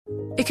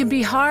It can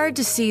be hard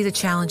to see the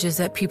challenges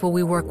that people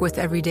we work with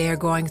every day are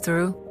going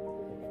through.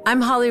 I'm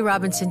Holly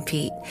Robinson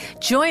Pete.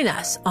 Join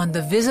us on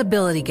The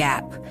Visibility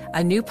Gap,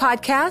 a new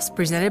podcast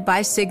presented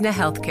by Cigna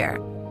Healthcare.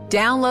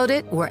 Download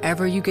it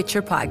wherever you get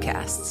your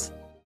podcasts.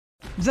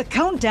 The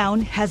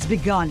countdown has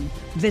begun.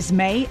 This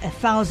May,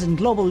 1,000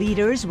 global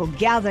leaders will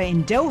gather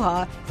in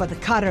Doha for the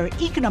Qatar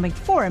Economic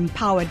Forum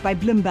powered by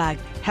Bloomberg,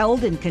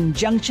 held in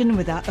conjunction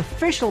with our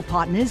official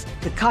partners,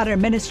 the Qatar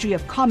Ministry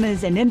of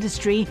Commerce and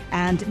Industry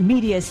and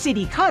Media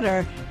City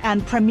Qatar,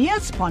 and premier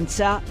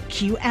sponsor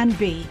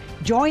Q&B.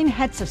 Join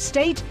heads of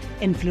state,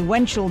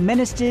 influential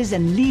ministers,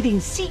 and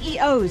leading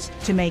CEOs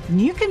to make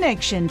new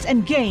connections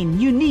and gain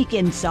unique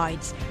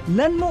insights.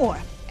 Learn more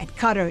at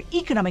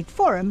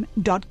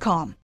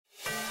QatarEconomicForum.com.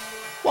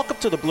 Welcome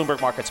to the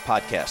Bloomberg Markets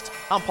Podcast.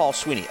 I'm Paul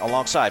Sweeney,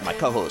 alongside my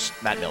co-host,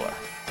 Matt Miller.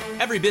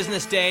 Every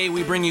business day,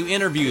 we bring you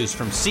interviews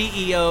from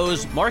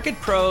CEOs, market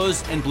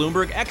pros, and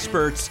Bloomberg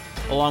experts,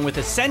 along with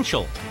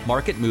essential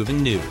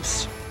market-moving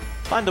news.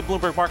 Find the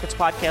Bloomberg Markets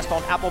Podcast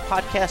on Apple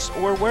Podcasts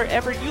or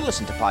wherever you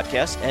listen to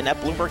podcasts and at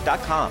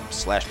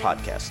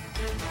Bloomberg.com/podcast.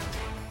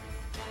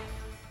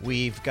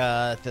 We've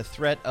got the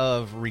threat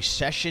of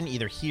recession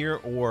either here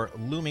or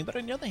looming, but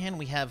on the other hand,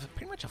 we have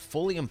pretty much a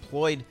fully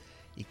employed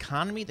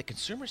economy. The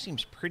consumer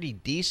seems pretty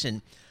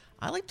decent.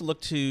 I like to look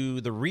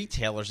to the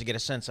retailers to get a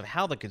sense of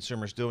how the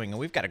consumer's doing, and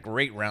we've got a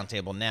great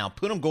roundtable now.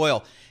 Poonam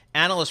Goyal,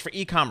 analyst for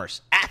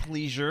e-commerce,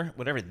 athleisure,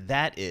 whatever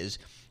that is,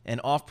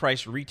 and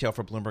off-price retail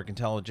for Bloomberg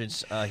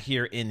Intelligence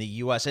here in the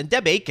U.S. And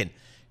Deb Aiken,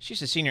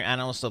 she's a senior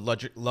analyst of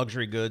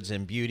luxury goods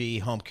and beauty,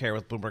 home care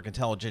with Bloomberg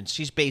Intelligence.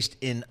 She's based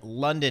in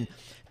London.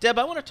 Deb,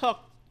 I want to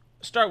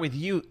start with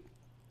you.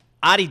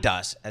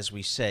 Adidas, as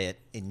we say it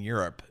in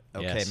Europe.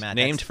 Okay, yes, Matt.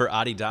 Named for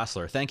Adi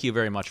Dassler. Thank you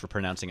very much for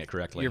pronouncing it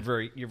correctly.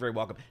 You're very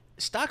welcome.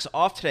 Stocks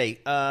off today.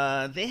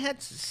 They had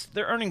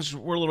their earnings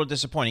were a little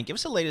disappointing. Give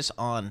us the latest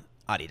on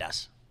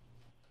Adidas.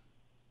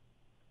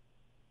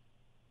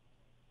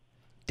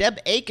 Deb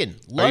Aiken,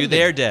 London. Are you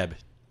there, Deb?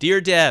 Dear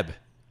Deb,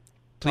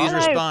 please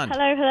respond.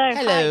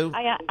 Hello.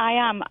 Hi, I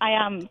am.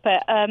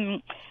 But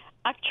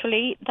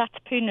actually, that's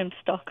Poonam's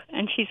stock,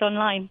 and she's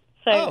online.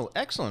 So,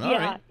 excellent. All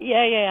right.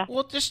 Yeah.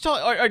 Well, just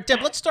talk. Or,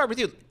 Deb, let's start with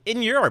you.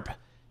 In Europe,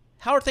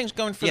 how are things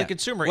going for the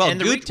consumer and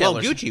the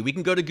retailers? Well, Gucci. We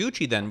can go to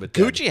Gucci then. With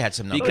Gucci had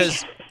some numbers.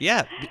 Because,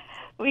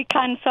 we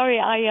can. Sorry,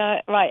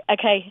 right.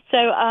 Okay.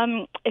 So,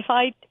 if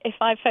I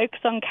focus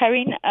on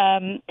Kering,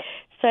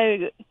 so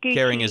Gucci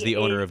Kering is the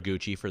owner of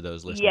Gucci. For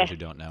those listeners who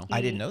don't know,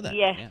 I didn't know that.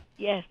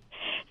 Yes.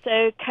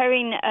 So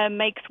Kering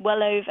makes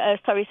well over.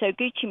 So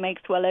Gucci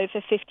makes well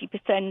over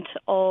 50%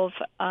 of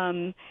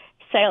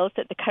sales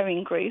at the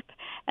Kering Group,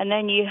 and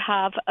then you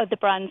have other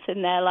brands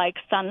in there like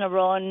Saint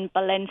Laurent,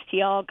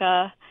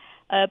 Balenciaga,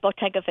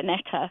 Bottega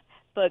Veneta,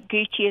 but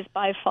Gucci is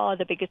by far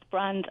the biggest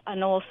brand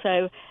and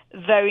also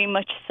very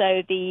much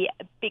so the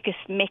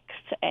biggest mix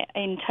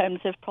in terms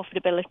of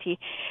profitability.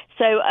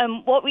 So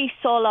what we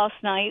saw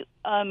last night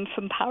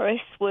from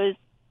Paris was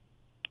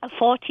a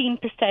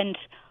 14%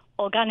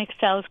 organic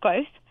sales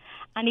growth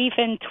and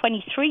even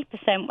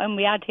 23% when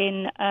we add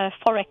in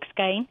Forex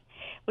gain,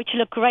 which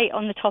looked great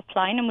on the top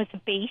line and was a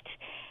beat.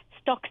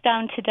 Stocks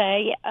down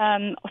today,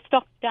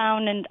 stock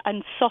down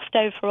and soft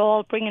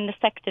overall, bringing the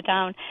sector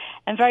down.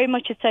 And very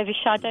much it's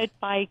overshadowed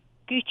by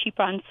Gucci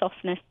brand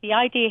softness. The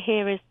idea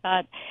here is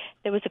that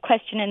there was a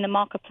question in the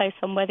marketplace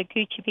on whether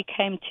Gucci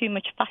became too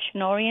much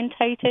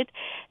fashion-orientated.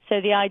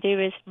 So the idea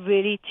is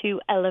really to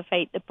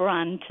elevate the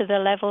brand to the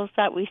levels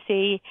that we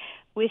see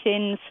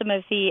within some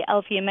of the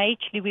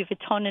LVMH, Louis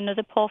Vuitton and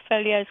other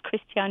portfolios,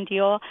 Christian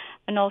Dior,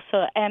 and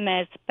also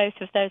Hermes. Both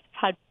of those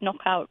have had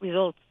knockout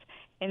results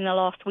in the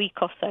last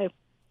week or so.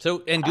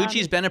 So, and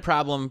Gucci's been a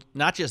problem,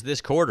 not just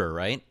this quarter,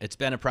 right? It's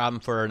been a problem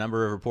for a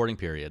number of reporting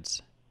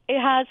periods. It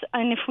has,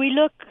 and if we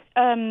look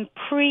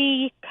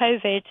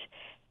pre-COVID,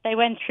 they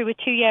went through a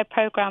 2-year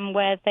program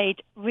where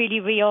they'd really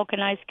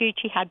reorganized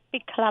Gucci, had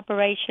big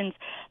collaborations,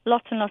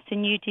 lots and lots of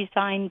new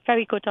design,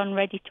 very good on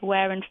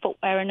ready-to-wear and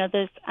footwear and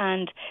others,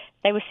 and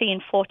they were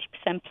seeing 40%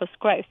 plus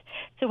growth.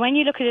 So when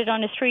you look at it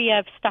on a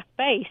 3-year stack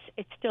base,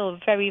 it's still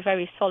very,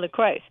 very solid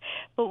growth.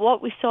 But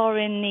what we saw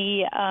in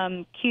the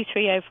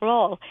Q3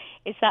 overall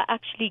is that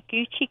actually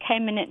Gucci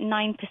came in at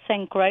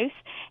 9% growth.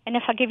 And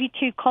if I give you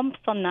two comps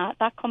on that,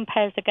 that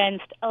compares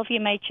against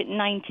LVMH at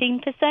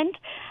 19%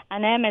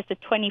 and Hermes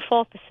at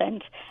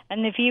 24%.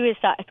 And the view is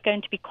that it's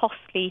going to be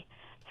costly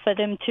for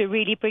them to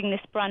really bring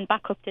this brand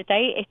back up to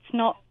date. It's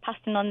not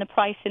passing on the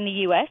price in the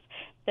US,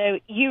 though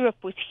Europe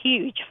was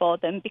huge for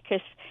them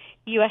because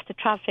US are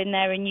traveling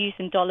there and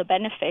using dollar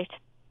benefit.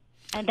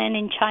 And then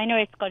in China,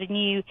 it's got a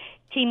new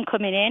team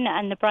coming in,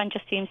 and the brand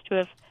just seems to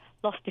have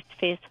lost its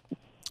fizz.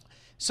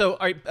 So,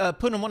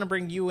 Poonam, I want to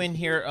bring you in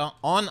here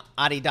on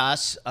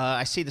Adidas.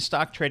 I see the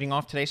stock trading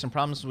off today. Some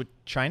problems with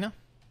China?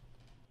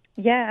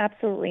 Yeah,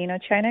 absolutely.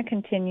 China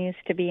continues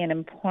to be an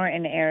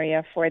important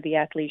area for the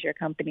athleisure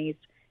companies,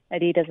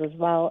 Adidas as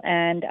well,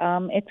 and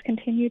it's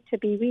continued to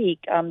be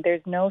weak.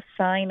 There's no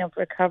sign of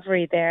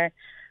recovery there,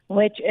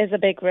 which is a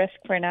big risk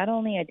for not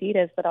only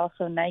Adidas, but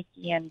also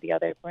Nike and the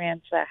other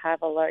brands that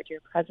have a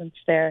larger presence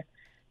there.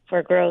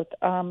 for growth.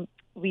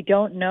 We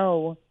don't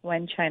know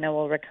when China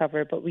will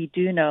recover, but we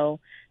do know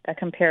that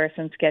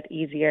comparisons get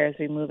easier as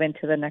we move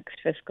into the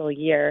next fiscal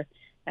year.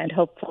 And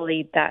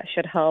hopefully that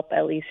should help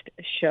at least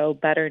show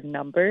better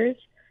numbers.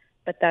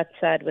 But that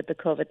said, with the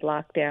COVID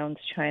lockdowns,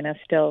 China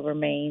still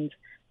remains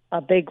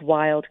a big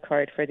wild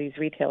card for these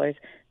retailers.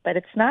 But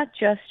it's not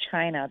just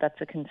China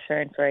that's a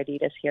concern for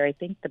Adidas here. I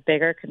think the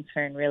bigger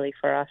concern really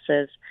for us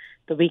is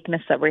the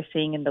weakness that we're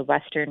seeing in the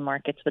Western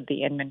markets with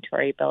the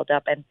inventory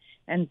buildup.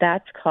 And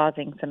that's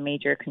causing some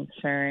major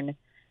concern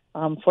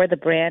for the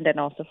brand and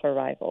also for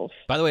rivals.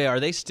 By the way, are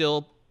they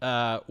still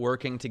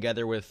working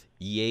together with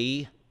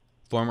Ye,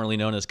 formerly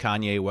known as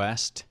Kanye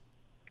West?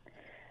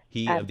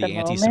 He of the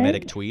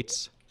anti-Semitic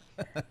tweets?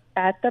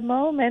 At the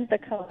moment, the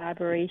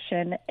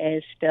collaboration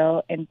is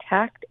still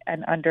intact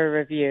and under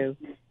review.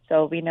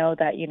 So we know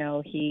that,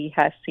 he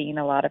has seen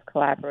a lot of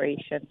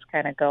collaborations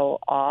kind of go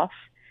off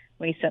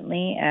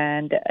recently,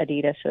 and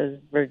Adidas is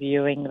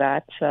reviewing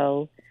that.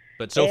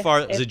 But so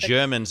far, the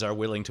Germans are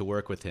willing to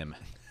work with him.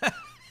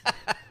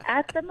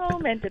 At the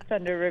moment, it's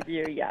under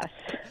review, yes.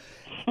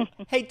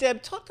 Hey,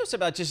 Deb, talk to us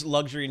about just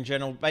luxury in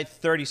general. By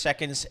 30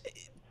 seconds,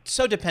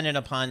 so dependent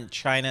upon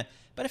China.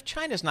 But if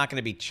China's not going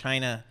to be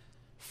China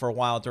for a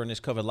while during these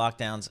COVID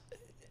lockdowns,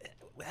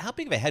 how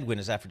big of a headwind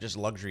is that for just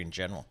luxury in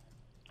general?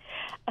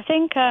 I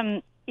think,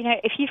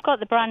 if you've got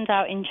the brand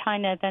out in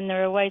China, then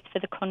there are ways for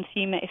the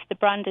consumer. If the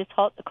brand is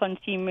hot, the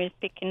consumer is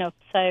picking up.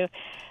 So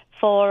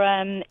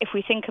if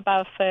we think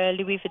about for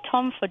Louis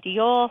Vuitton, for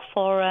Dior,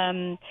 for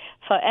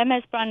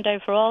Hermès brand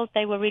overall,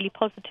 they were really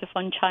positive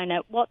on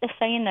China. What they're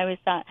saying, though, is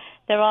that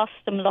there are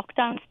some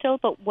lockdowns still,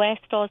 but where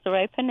stores are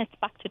open, it's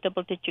back to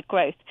double-digit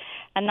growth.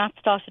 And that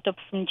started up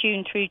from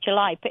June through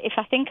July. But if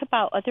I think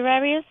about other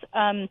areas,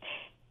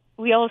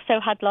 we also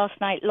had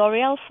last night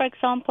L'Oreal, for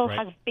example,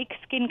 has a big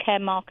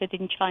skincare market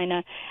in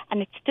China,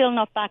 and it's still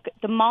not back.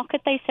 The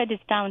market, they said, is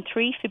down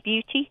 3 for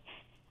beauty.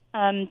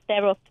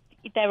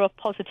 They're up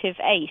positive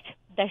 8.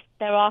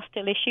 There are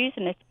still issues,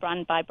 and it's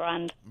brand by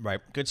brand. Right.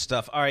 Good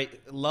stuff. All right.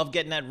 Love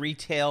getting that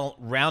retail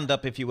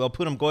roundup, if you will.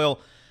 Poonam Goyal,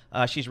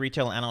 she's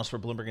retail analyst for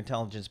Bloomberg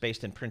Intelligence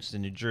based in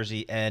Princeton, New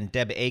Jersey, and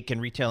Deb Aiken,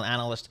 retail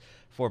analyst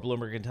for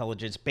Bloomberg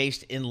Intelligence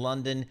based in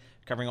London,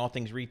 covering all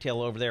things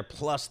retail over there,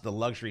 plus the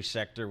luxury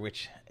sector,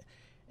 which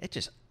it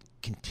just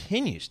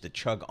continues to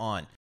chug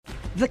on.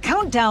 The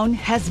countdown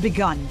has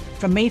begun.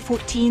 From May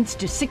 14th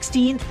to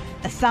 16th,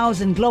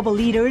 1,000 global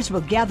leaders will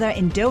gather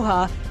in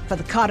Doha for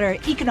the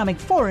Qatar Economic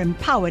Forum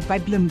powered by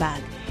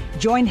Bloomberg.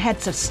 Join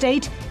heads of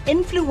state,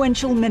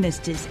 influential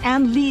ministers,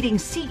 and leading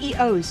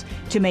CEOs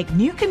to make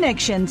new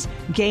connections,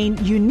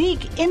 gain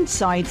unique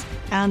insights,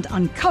 and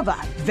uncover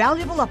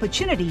valuable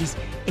opportunities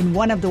in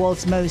one of the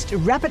world's most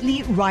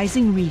rapidly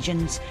rising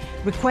regions.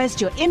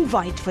 Request your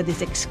invite for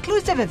this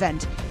exclusive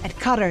event at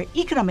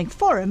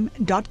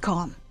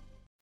QatarEconomicForum.com.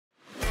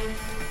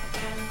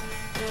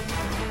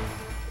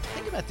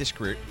 Think about this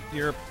career.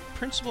 You're a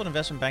principal in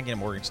investment banking at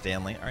Morgan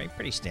Stanley. All right,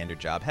 pretty standard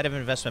job. Head of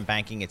investment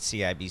banking at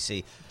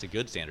CIBC. It's a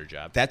good standard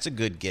job. That's a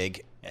good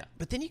gig. Yeah.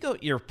 But then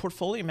you're a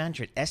portfolio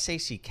manager at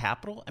SAC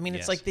Capital. I mean,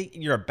 it's like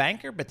you're a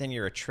banker, but then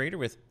you're a trader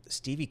with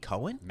Stevie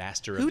Cohen.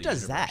 Master of the Who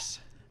does universe. that?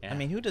 Yeah. I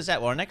mean, who does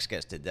that? Well, our next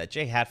guest did that.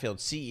 Jay Hatfield,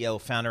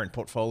 CEO, founder, and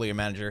portfolio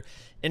manager,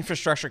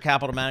 infrastructure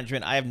capital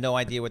management. I have no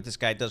idea what this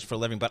guy does for a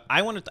living, but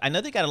I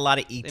know they got a lot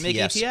of ETFs. They make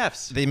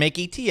ETFs. They make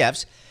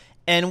ETFs.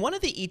 And one of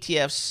the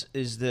ETFs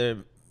is they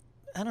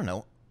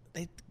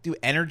do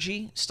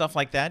energy, stuff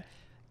like that.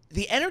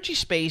 The energy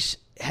space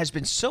has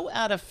been so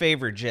out of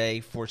favor, Jay,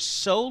 for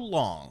so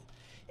long.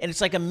 And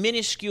it's like a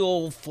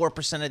minuscule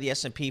 4% of the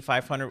S&P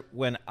 500.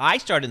 When I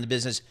started in the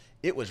business,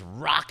 it was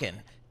rocking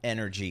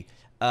energy.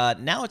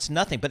 Now it's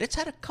nothing, but it's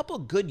had a couple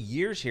of good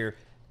years here.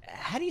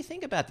 How do you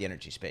think about the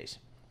energy space?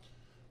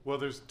 Well,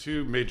 there's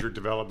two major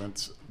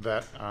developments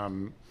that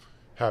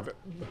have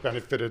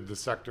benefited the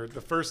sector.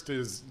 The first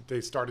is they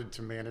started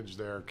to manage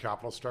their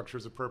capital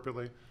structures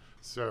appropriately,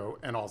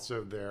 and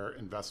also their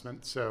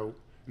investment. So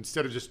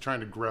instead of just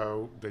trying to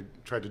grow, they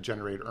tried to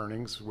generate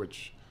earnings,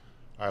 which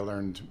I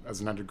learned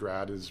as an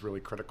undergrad is really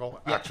critical.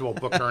 Yeah. Actual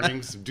book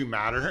earnings do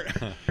matter.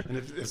 And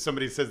if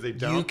somebody says they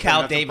don't,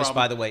 UCal Davis,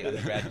 by the way,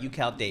 undergrad.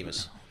 UCal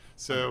Davis.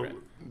 So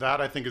that,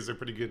 I think, is a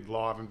pretty good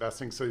law of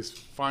investing. So he's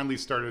finally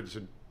started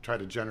to try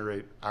to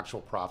generate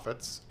actual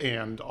profits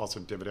and also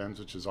dividends,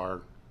 which is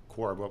our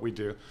core of what we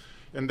do.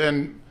 And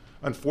then,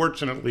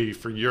 unfortunately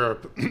for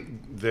Europe,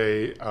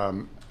 they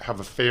have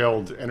a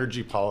failed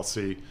energy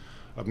policy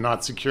of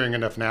not securing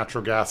enough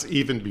natural gas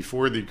even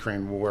before the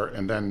Ukraine war,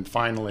 and then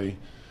finally,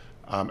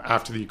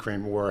 after the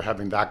Ukraine war,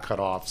 having that cut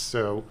off.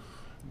 So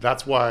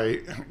that's why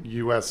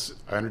U.S.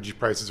 energy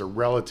prices are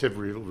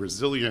relatively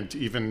resilient,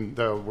 even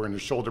though we're in the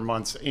shoulder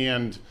months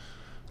and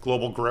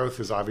global growth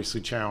is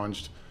obviously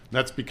challenged. And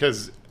that's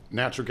because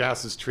natural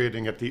gas is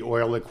trading at the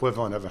oil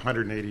equivalent of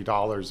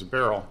 $180 a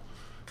barrel,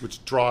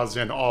 which draws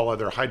in all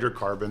other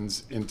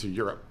hydrocarbons into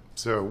Europe.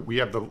 So we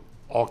have the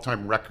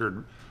all-time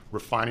record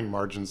refining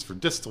margins for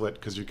distillate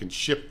because you can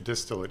ship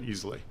distillate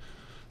easily.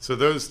 So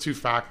those two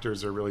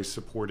factors are really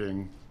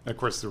supporting And of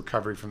course, the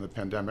recovery from the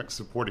pandemic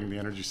supporting the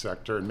energy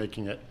sector and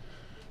making it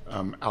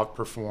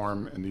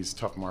outperform in these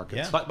tough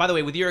markets. Yeah. By the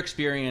way, with your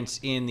experience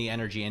in the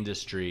energy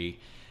industry,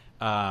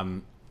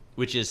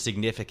 which is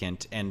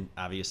significant, and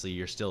obviously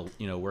you're still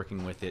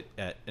working with it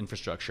at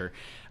infrastructure,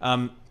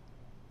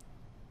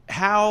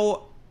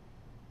 how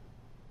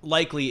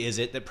likely is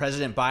it that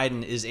President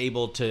Biden is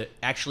able to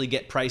actually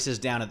get prices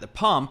down at the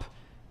pump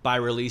by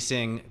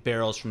releasing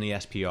barrels from the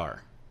SPR?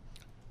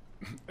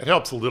 It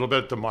helps a little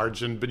bit at the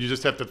margin, but you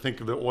just have to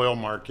think of the oil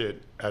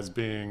market as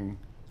being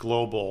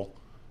global.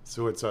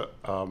 So it's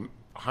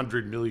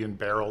 100 million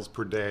barrels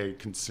per day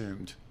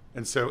consumed.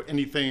 And so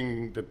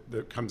anything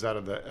that comes out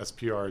of the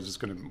SPR is just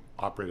going to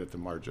operate at the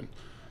margin.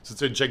 So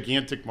it's a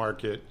gigantic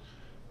market,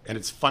 and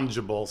it's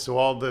fungible. So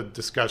all the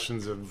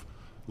discussions of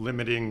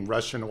limiting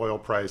Russian oil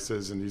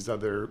prices and these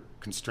other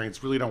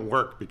constraints really don't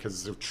work because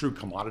it's a true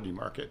commodity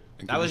market.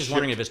 I was just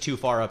wondering if it's too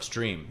far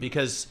upstream,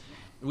 because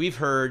we've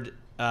heard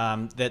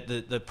that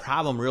the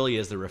problem really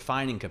is the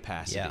refining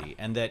capacity,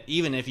 and that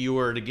even if you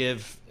were to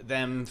give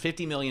them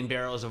 50 million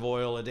barrels of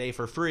oil a day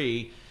for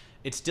free,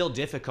 it's still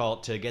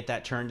difficult to get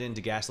that turned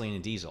into gasoline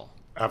and diesel.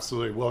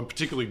 Absolutely. Well, and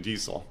particularly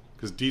diesel,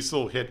 because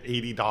diesel hit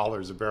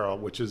 $80 a barrel,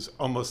 which is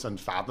almost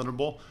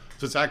unfathomable.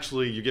 So it's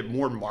actually, you get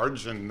more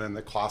margin than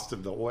the cost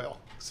of the oil.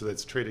 So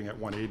that's trading at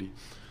 180.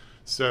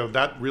 So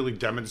that really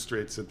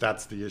demonstrates that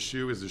that's the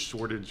issue, is a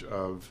shortage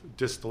of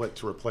distillate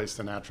to replace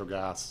the natural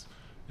gas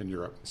in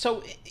Europe.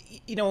 So,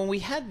 when we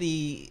had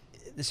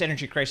this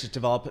energy crisis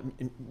develop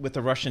with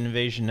the Russian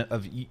invasion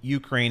of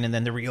Ukraine and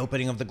then the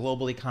reopening of the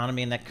global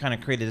economy, and that kind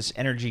of created this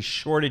energy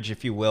shortage,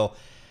 if you will.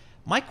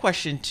 My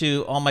question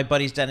to all my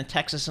buddies down in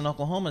Texas and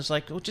Oklahoma is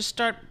like, well, just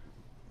start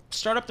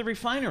up the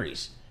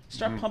refineries.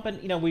 Start pumping,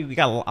 we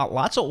got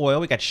lots of oil,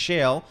 we got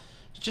shale.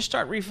 Just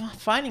start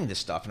refining this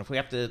stuff. And if we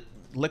have to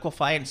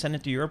liquefy it and send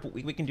it to Europe,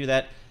 we can do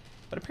that.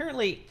 But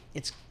apparently,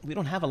 we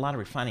don't have a lot of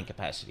refining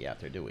capacity out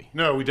there, do we?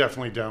 No, we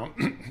definitely don't.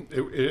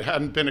 It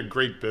hadn't been a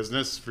great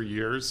business for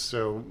years,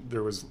 so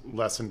there was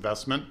less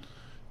investment.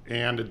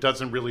 And it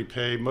doesn't really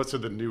pay. Most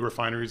of the new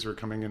refineries are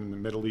coming in the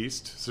Middle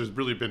East. So there's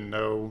really been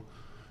no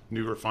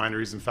new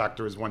refineries. In fact,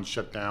 there was one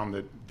shut down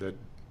that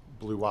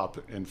blew up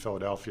in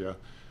Philadelphia.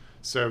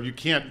 So you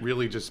can't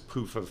really just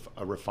poof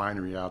a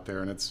refinery out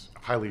there. And it's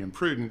highly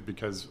imprudent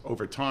because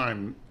over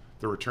time,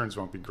 the returns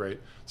won't be great.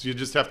 So you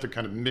just have to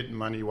kind of mint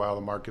money while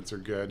the markets are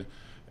good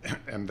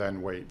and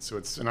then wait. So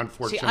it's an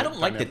unfortunate See, I don't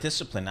like the dynamic.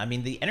 discipline. I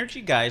mean, the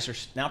energy guys are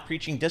now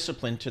preaching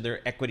discipline to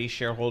their equity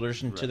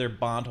shareholders and to their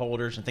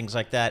bondholders and things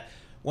like that,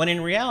 when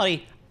in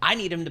reality, I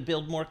need them to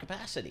build more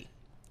capacity.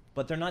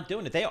 But they're not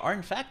doing it. They are,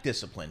 in fact,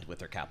 disciplined with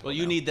their capital. Well,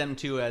 you need them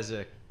to as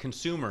a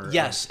consumer.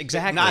 Yes,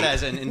 exactly. Not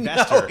as an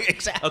investor. No,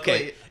 exactly.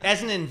 Okay.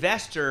 As an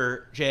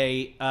investor,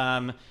 Jay,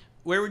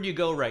 where would you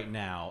go right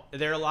now?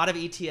 There are a lot of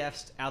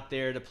ETFs out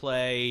there to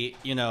play,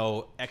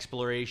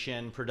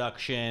 exploration,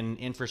 production,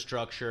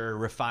 infrastructure,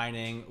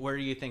 refining. Where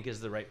do you think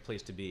is the right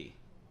place to be?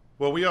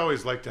 Well, we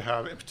always like to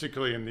have,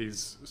 particularly in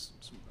these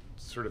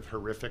sort of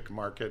horrific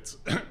markets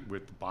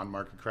with the bond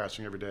market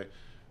crashing every day,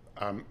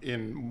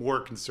 in more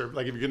conservative,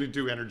 like if you're going to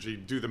do energy,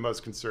 do the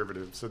most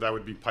conservative. So that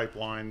would be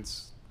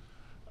pipelines.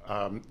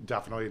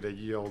 Definitely they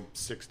yield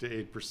 6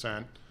 to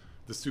 8%.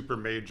 The super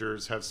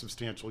majors have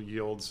substantial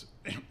yields.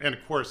 And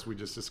of course, we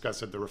just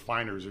discussed that the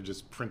refiners are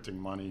just printing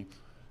money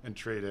and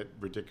trade at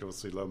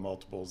ridiculously low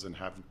multiples and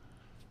have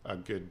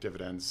good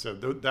dividends. So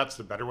that's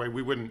the better way.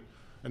 We wouldn't,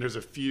 and there's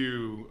a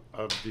few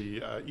of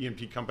the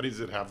E&P companies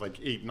that have like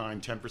 8,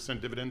 9,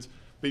 10% dividends,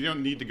 but you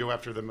don't need to go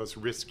after the most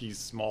risky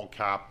small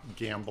cap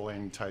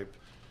gambling type.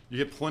 You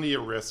get plenty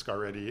of risk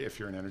already if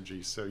you're in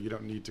energy, so you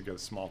don't need to go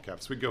small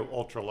caps. We go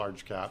ultra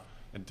large cap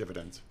and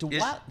dividends. Sorry, go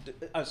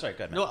ahead,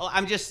 Matt. No,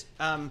 I'm just,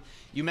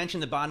 you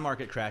mentioned the bond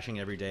market crashing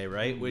every day,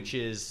 right? Mm-hmm. Which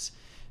is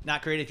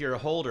not great if you're a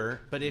holder,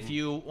 but if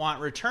you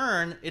want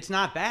return, it's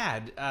not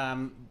bad.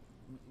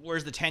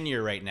 Where's the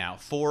 10-year right now?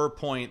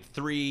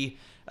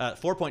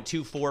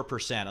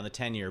 4.24% on the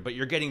 10-year, but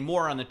you're getting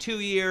more on the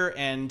 2-year,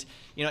 and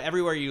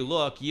everywhere you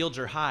look, yields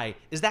are high.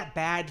 Is that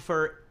bad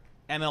for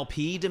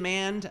MLP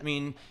demand? I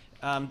mean,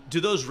 do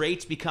those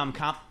rates become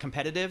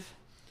competitive?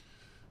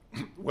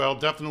 Well,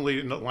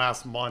 definitely in the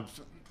last month,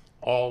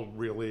 all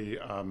really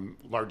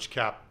large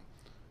cap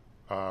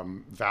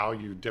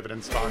value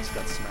dividend stocks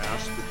got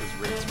smashed because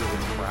rates really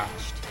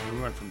crashed. We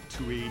went from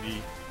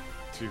 280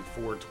 to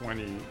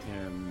 420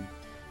 in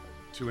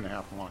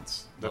 2.5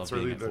 months. That's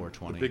really the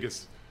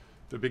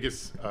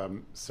biggest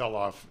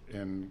sell-off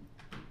in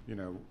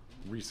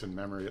recent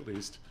memory, at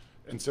least.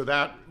 And so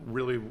that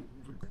really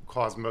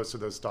caused most of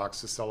those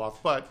stocks to sell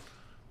off. But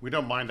we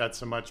don't mind that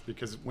so much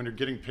because when you're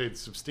getting paid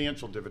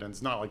substantial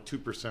dividends, not like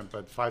 2%,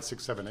 but 5,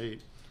 6, 7,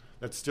 8,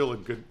 that's still a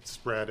good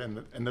spread.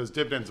 And those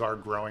dividends are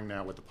growing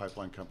now with the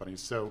pipeline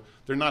companies. So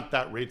they're not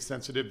that rate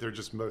sensitive. They're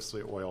just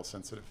mostly oil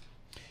sensitive.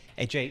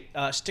 Hey, Jay,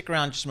 stick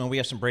around just a moment. We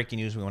have some breaking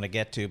news we want to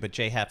get to, but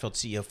Jay Hatfield,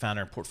 CEO,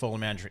 founder, and portfolio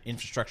manager,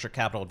 Infrastructure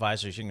Capital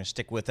Advisors, you're going to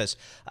stick with us.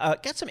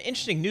 Got some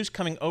interesting news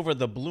coming over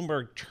the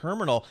Bloomberg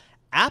terminal.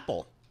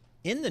 Apple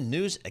in the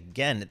news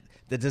again.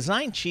 The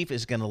design chief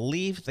is going to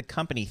leave the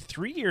company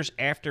 3 years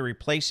after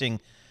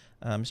replacing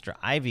Mr.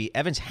 Ivy.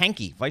 Evans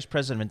Hankey, vice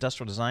president of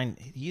industrial design,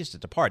 he is to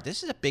depart.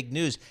 This is a big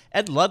news.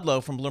 Ed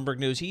Ludlow from Bloomberg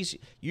News, he's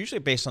usually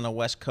based on the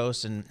West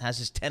Coast and has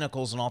his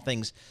tentacles in all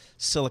things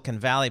Silicon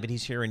Valley, but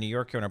he's here in New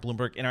York, here in our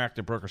Bloomberg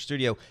Interactive Broker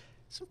studio.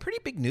 Some pretty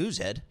big news,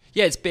 Ed.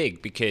 Yeah, it's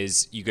big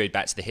because you go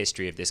back to the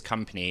history of this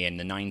company in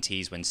the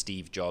 90s when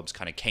Steve Jobs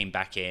kind of came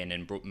back in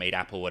and made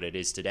Apple what it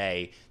is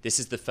today. This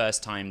is the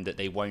first time that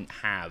they won't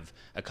have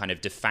a kind of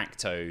de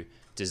facto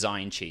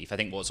design chief. I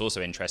think what's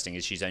also interesting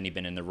is she's only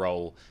been in the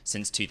role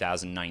since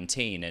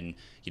 2019. And,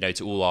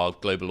 to all our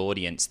global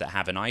audience that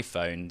have an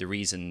iPhone, the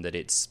reason that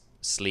it's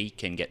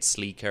sleek and gets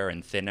sleeker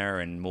and thinner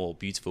and more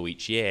beautiful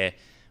each year,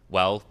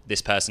 well,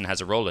 this person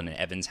has a role in it.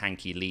 Evans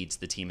Hankey leads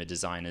the team of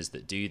designers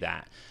that do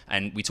that.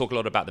 And we talk a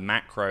lot about the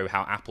macro,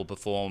 how Apple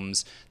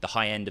performs, the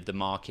high end of the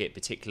market,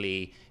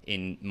 particularly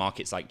in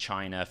markets like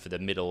China for the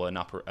middle and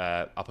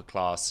upper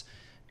class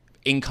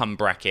income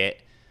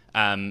bracket.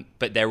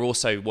 But they're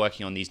also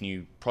working on these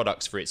new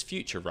products for its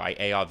future, right?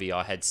 AR,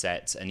 VR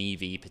headsets, an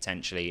EV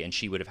potentially, and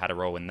she would have had a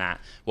role in that.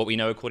 What we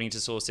know, according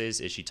to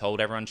sources, is she told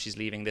everyone she's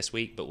leaving this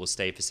week, but will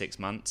stay for 6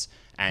 months.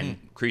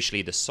 And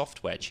crucially, the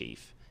software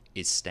chief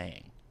is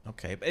staying.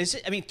 Okay,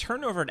 but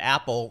turnover at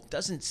Apple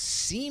doesn't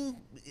seem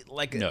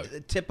like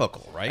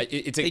typical, right?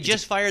 They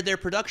just fired their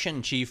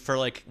production chief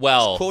for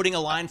quoting a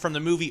line from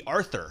the movie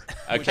Arthur.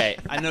 Okay,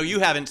 I know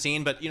you haven't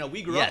seen, but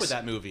we grew up with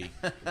that movie.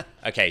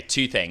 Okay,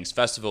 two things.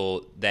 First of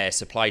all, their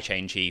supply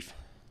chain chief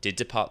did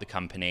depart the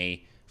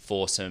company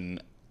for some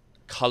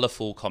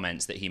colorful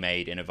comments that he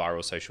made in a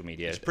viral social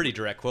media. It's a pretty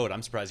direct quote.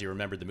 I'm surprised you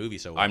remembered the movie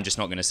so well. I'm just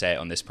not going to say it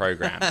on this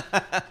program.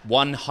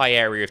 One high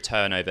area of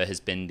turnover has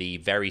been the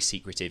very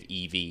secretive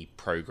EV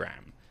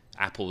program.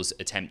 Apple's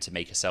attempt to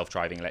make a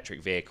self-driving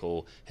electric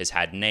vehicle has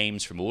had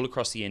names from all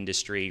across the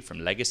industry, from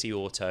legacy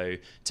auto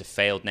to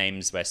failed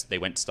names where they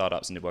went to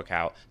startups and didn't work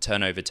out.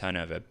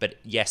 Turnover. But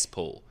yes,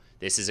 Paul,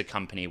 this is a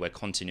company where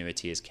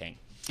continuity is king.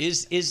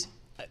 Is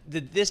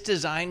this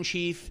design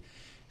chief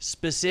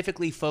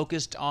specifically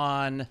focused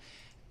on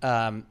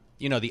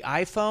the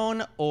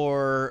iPhone,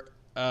 or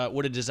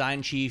would a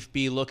design chief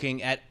be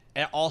looking at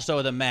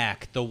also the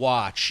Mac, the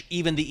watch,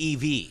 even the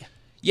EV?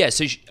 Yeah,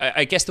 so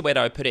I guess the way that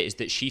I would put it is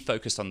that she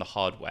focused on the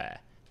hardware,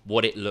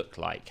 what it looked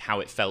like, how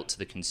it felt to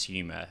the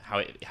consumer, how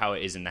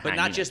it is in the hand.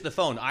 But not just the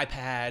phone,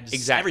 iPads,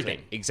 exactly,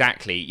 everything.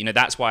 Exactly.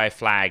 That's why I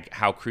flag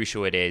how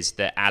crucial it is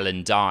that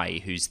Alan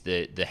Dye, who's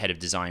the head of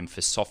design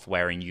for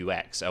software and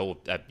UX, or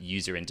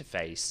user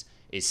interface,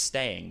 is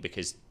staying,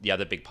 because the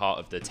other big part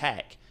of the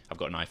tech, I've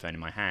got an iPhone in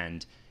my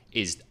hand,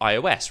 is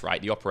iOS, right?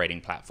 The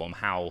operating platform,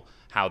 how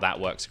that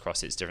works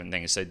across its different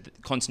things. So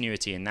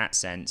continuity in that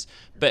sense.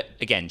 But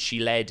again, she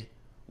led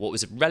what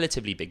was a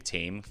relatively big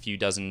team, a few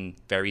dozen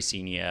very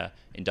senior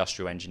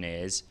industrial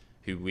engineers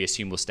who we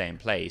assume will stay in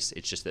place.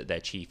 It's just that their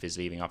chief is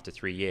leaving after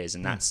 3 years,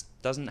 and that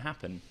doesn't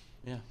happen.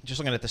 Yeah. Just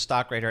looking at the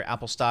stock right here,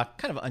 Apple stock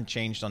kind of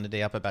unchanged on the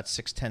day, up about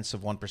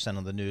 0.6%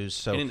 on the news.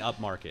 So in an up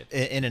market.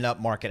 In an up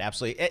market,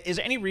 absolutely. Is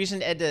there any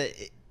reason, Ed,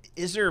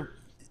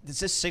 does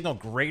this signal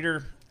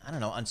greater,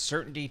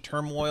 uncertainty,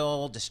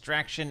 turmoil,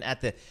 distraction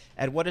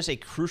at what is a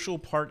crucial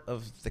part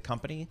of the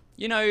company?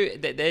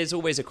 There's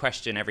always a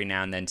question every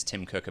now and then to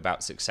Tim Cook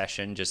about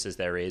succession, just as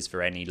there is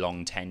for any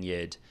long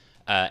tenured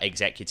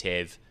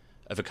executive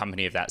of a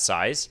company of that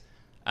size.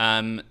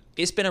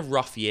 It's been a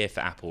rough year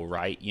for Apple,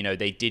 right?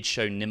 They did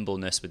show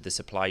nimbleness with the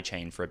supply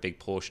chain for a big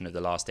portion of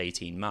the last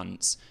 18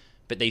 months,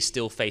 but they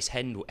still face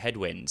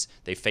headwinds.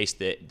 They face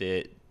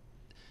the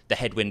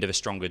headwind of a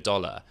stronger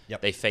dollar.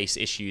 Yep. They face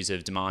issues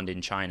of demand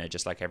in China,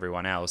 just like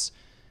everyone else.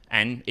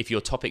 And if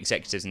your top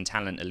executives and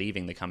talent are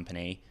leaving the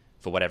company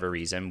for whatever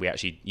reason, we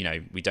actually,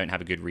 we don't have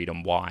a good read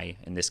on why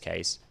in this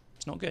case.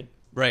 It's not good.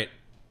 Right.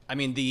 I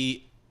mean,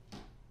 the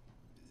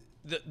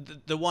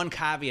one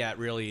caveat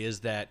really is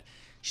that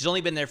she's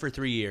only been there for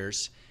 3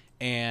 years,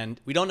 and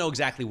we don't know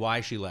exactly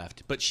why she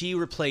left, but she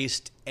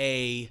replaced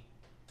a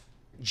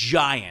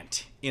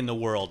giant in the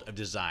world of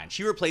design.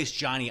 She replaced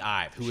Johnny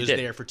Ive, who was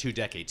there for 2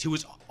 decades, who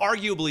was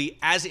arguably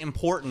as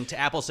important to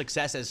Apple's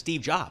success as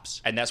Steve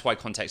Jobs. And that's why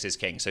context is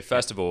king. So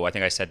first of all, I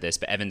think I said this,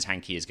 but Evans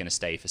Hankey is going to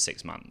stay for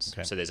 6 months.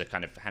 Okay. So there's a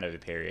kind of handover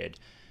period.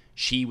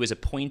 She was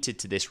appointed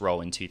to this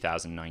role in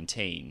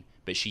 2019,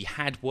 but she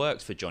had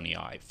worked for Johnny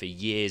Ive for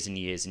years and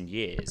years and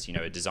years,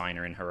 a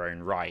designer in her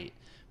own right.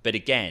 But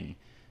again,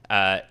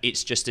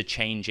 it's just a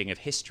changing of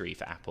history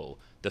for Apple.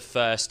 The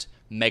first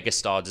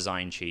megastar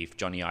design chief,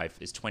 Johnny Ive,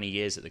 is 20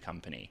 years at the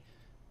company.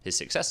 His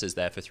successor's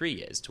there for 3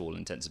 years, to all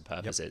intents and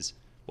purposes.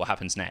 Yep. What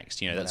happens next?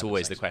 That's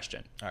always the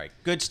question. All right,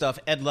 good stuff.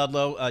 Ed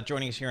Ludlow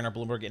joining us here in our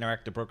Bloomberg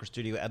Interactive Broker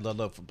studio. Ed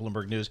Ludlow for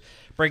Bloomberg News.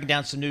 Breaking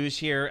down some news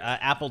here.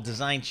 Apple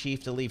design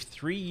chief to leave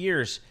 3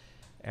 years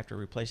after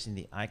replacing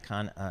the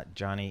icon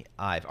Johnny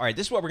Ive. All right,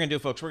 this is what we're going to do,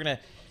 folks. We're going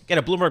to get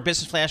a Bloomberg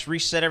Business Flash,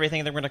 reset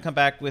everything, and then we're going to come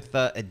back with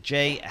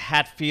Jay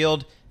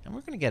Hatfield. And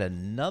we're going to get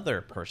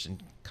another person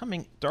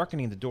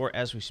darkening the door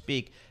as we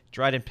speak.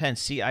 Dryden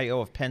Pence,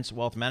 CIO of Pence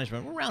Wealth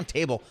Management. We're round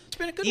table. It's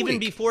been a good week. Even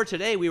before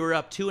today, we were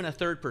up 2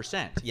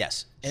 1/3%.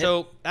 Yes.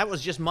 So that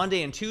was just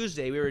Monday and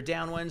Tuesday. We were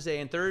down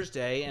Wednesday and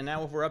Thursday, and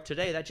now if we're up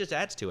today, that just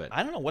adds to it.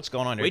 I don't know what's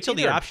going on here. Wait till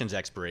the options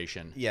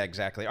expiration. Yeah,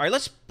 exactly. All right,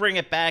 let's bring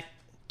it back.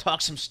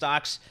 Talk some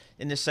stocks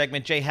in this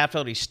segment. Jay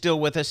Hatfield, he's still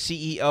with us,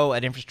 CEO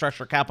at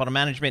Infrastructure Capital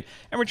Management.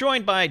 And we're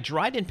joined by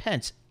Dryden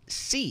Pence,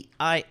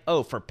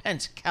 CIO for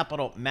Pence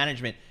Capital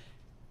Management,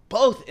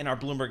 both in our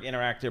Bloomberg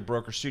Interactive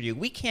Broker Studio.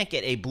 We can't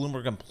get a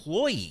Bloomberg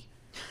employee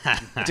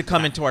to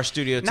come into our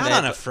studio today. Not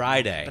on a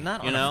Friday. But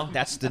not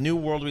that's the new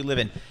world we live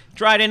in.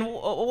 Dryden,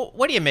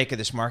 what do you make of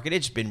this market?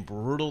 It's been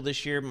brutal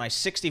this year. My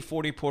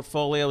 60-40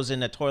 portfolio is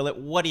in the toilet.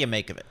 What do you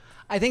make of it?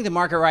 I think the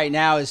market right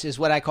now is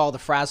what I call the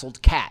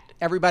frazzled cat.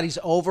 Everybody's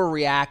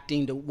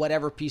overreacting to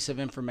whatever piece of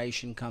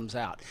information comes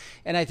out.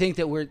 And I think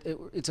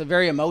that it's a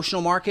very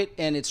emotional market,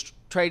 and it's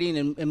trading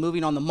and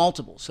moving on the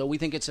multiple. So we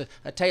think it's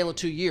a tale of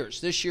 2 years.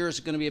 This year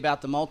is going to be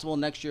about the multiple.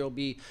 Next year will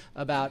be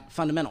about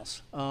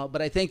fundamentals. But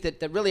I think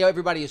that really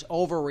everybody is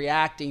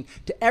overreacting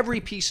to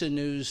every piece of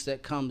news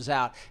that comes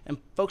out. And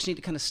folks need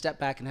to kind of step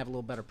back and have a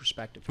little better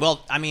perspective.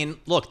 Well, I mean,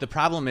 look, the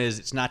problem is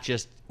it's not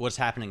just what's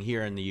happening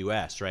here in the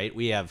U.S., right?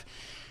 We have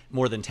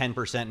more than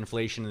 10%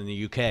 inflation in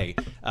the UK.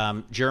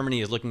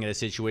 Germany is looking at a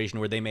situation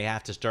where they may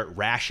have to start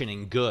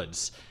rationing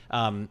goods.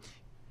 Are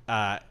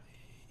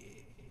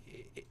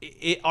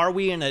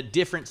we in a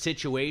different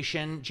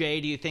situation, Jay?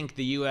 Do you think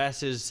the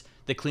U.S. is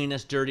the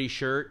cleanest dirty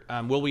shirt?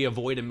 Will we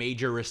avoid a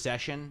major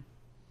recession?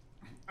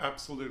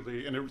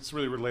 Absolutely, and it's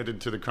really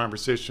related to the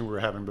conversation we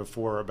were having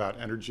before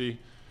about energy,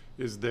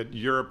 is that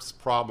Europe's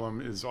problem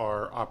is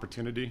our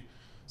opportunity.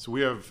 So we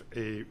have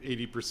a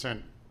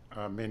 80%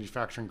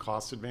 manufacturing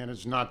cost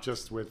advantage, not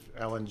just with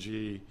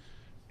LNG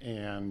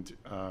and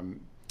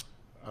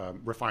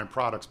refined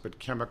products, but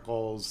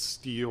chemicals,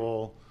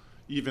 steel.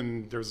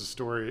 Even there's a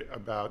story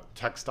about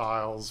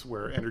textiles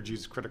where energy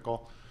is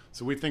critical.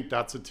 So we think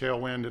that's a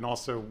tailwind. And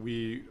also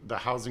the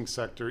housing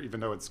sector,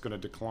 even though it's going to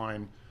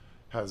decline,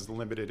 has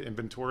limited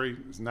inventory.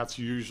 And that's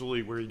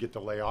usually where you get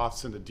the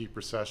layoffs in the deep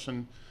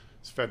recession.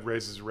 As Fed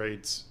raises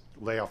rates,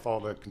 lay off all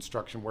the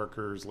construction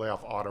workers, lay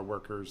off auto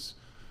workers.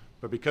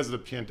 But because of the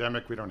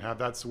pandemic, we don't have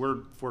that. So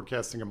we're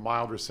forecasting a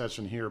mild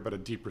recession here, but a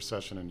deep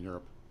recession in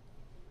Europe.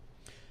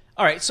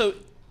 All right. So,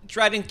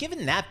 Dryden,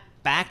 given that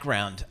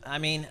background, I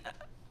mean,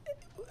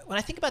 when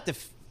I think about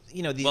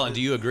Well,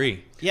 do you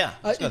agree? Yeah,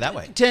 let's go that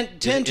way. Tend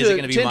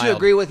to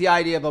agree with the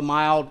idea of a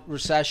mild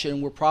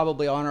recession. We're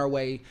probably on our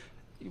way.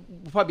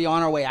 We'll probably be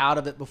on our way out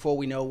of it before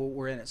we know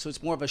we're in it. So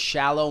it's more of a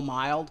shallow,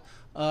 mild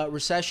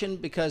recession,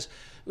 because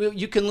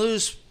you can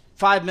lose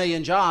 5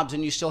 million jobs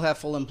and you still have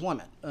full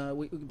employment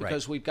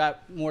because we've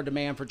got more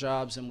demand for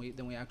jobs than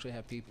we actually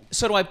have people.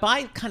 So do I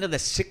buy kind of the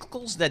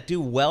cyclicals that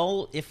do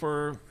well if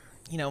we're,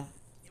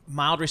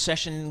 mild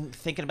recession,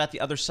 thinking about the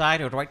other side,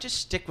 or do I just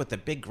stick with the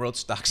big growth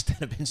stocks that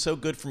have been so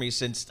good for me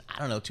since,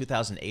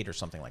 2008 or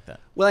something like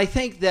that? Well, I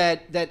think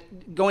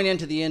that going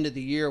into the end of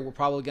the year, we're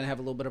probably going to have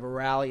a little bit of a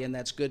rally, and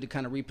that's good to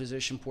kind of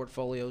reposition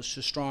portfolios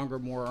to stronger,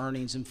 more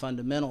earnings and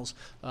fundamentals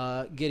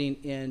getting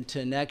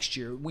into next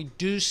year. We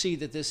do see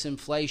that this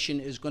inflation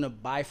is going to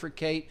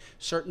bifurcate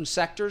certain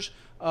sectors.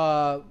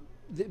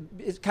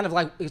 It's kind of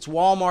like it's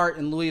Walmart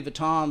and Louis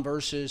Vuitton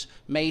versus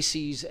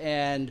Macy's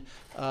and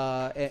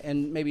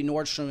maybe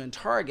Nordstrom and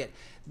Target.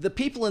 The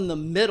people in the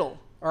middle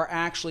are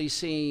actually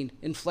seeing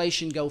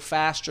inflation go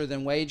faster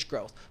than wage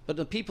growth. But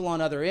the people on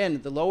the other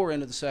end, the lower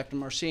end of the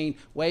spectrum, are seeing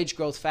wage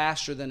growth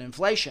faster than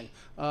inflation.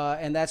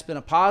 And that's been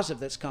a positive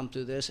that's come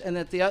through this. And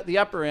at the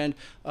upper end,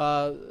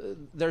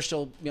 they're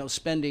still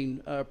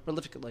spending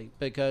prolifically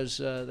because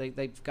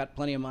they've got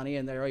plenty of money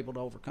and they're able to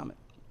overcome it.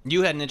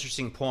 You had an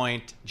interesting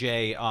point,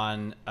 Jay,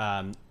 on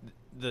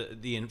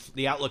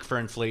the outlook for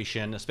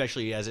inflation,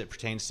 especially as it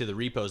pertains to the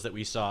repos that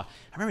we saw.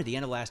 I remember at the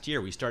end of last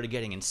year, we started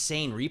getting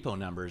insane repo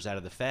numbers out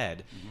of the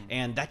Fed.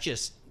 And that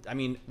just,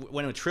 when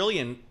 $1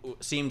 trillion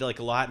seemed like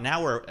a lot,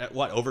 now we're at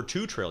over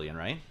 $2 trillion,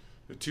 right?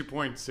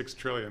 2.6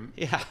 trillion.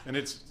 Yeah. And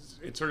it's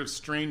sort of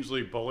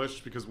strangely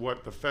bullish because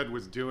what the Fed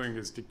was doing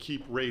is to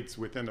keep rates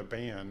within a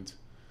band.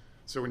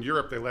 So in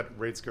Europe, they let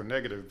rates go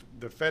negative.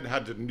 The Fed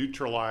had to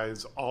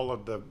neutralize all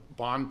of the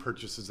bond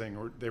purchases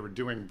they were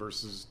doing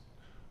versus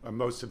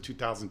most of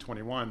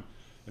 2021.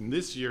 And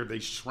this year, they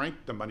shrank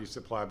the money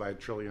supply by $1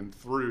 trillion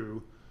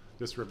through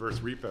this reverse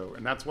repo.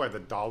 And that's why the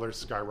dollar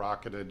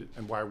skyrocketed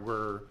and why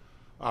we're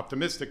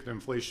optimistic that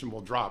inflation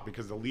will drop,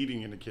 because the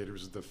leading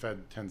indicators that the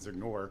Fed tends to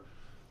ignore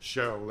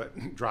show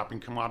that dropping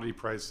commodity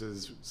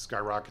prices,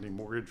 skyrocketing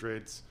mortgage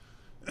rates,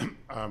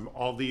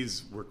 all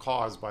these were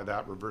caused by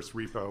that reverse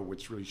repo,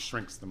 which really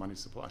shrinks the money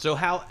supply. So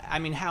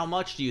how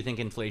much do you think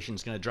inflation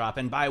is going to drop,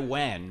 and by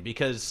when?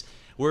 Because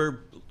we're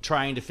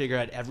trying to figure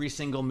out every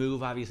single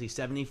move. Obviously,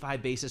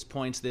 75 basis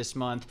points this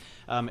month.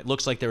 It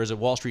looks like there was a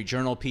Wall Street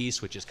Journal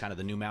piece, which is kind of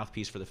the new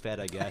mouthpiece for the Fed,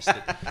 I guess,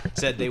 that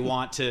said they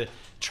want to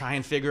try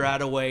and figure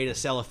out a way to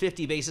sell a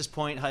 50 basis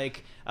point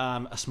hike,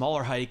 a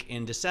smaller hike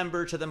in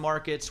December to the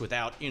markets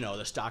without,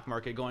 the stock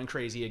market going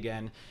crazy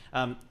again.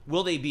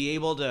 Will they be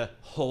able to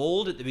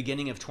hold at the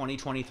beginning of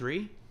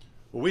 2023?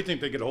 Well, we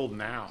think they could hold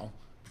now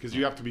because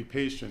you have to be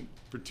patient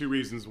for two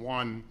reasons.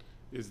 One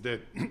is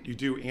that you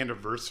do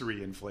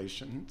anniversary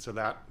inflation, so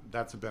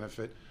that's a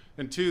benefit.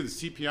 And two, the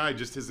CPI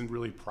just isn't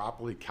really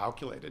properly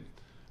calculated.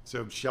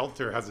 So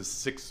Shelter has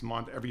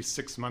every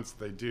 6 months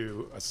they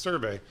do a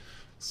survey,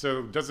 so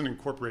it doesn't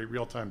incorporate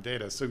real-time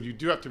data. So you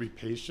do have to be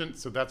patient,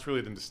 so that's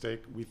really the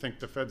mistake we think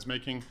the Fed's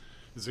making,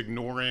 is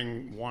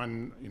ignoring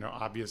one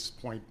obvious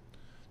point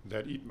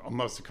that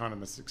most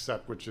economists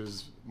accept, which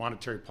is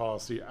monetary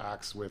policy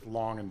acts with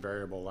long and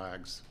variable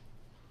lags.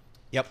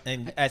 Yep,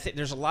 and I think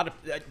there's a lot of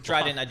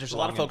there's a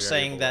lot of folks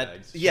saying that.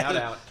 Lags.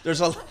 Yeah,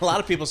 there's a lot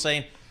of people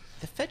saying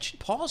the Fed should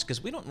pause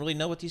because we don't really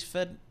know what these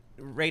Fed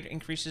rate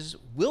increases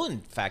will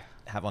in fact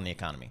have on the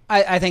economy.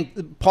 I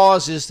think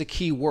pause is the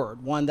key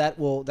word. One that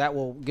will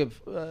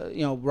give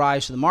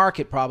rise to the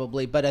market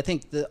probably, but I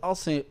think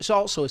also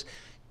is.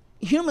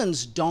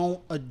 Humans don't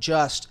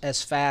adjust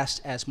as fast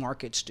as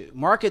markets do.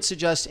 Markets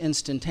adjust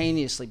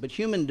instantaneously, but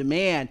human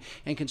demand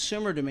and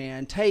consumer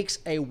demand takes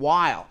a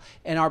while,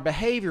 and our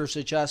behaviors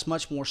adjust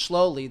much more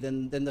slowly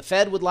than the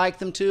Fed would like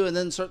them to, and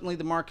then certainly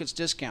the market's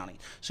discounting.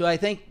 So I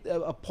think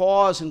a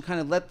pause and kind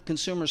of let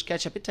consumers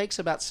catch up, it takes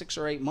about 6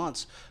 or 8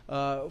 months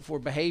for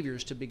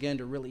behaviors to begin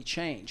to really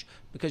change,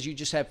 because you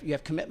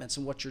have commitments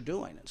in what you're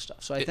doing and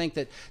stuff. So I think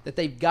that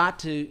they've got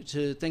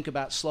to think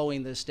about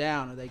slowing this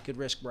down, or they could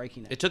risk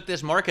breaking it. It took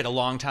this market a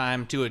long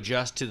time to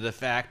adjust to the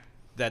fact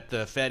that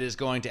the Fed is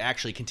going to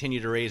actually continue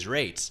to raise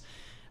rates.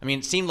 I mean,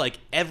 it seemed like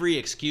every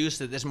excuse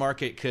that this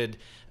market could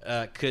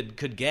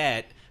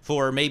get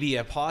for maybe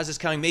a pause is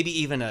coming, maybe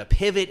even a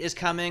pivot is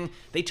coming,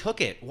 they took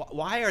it.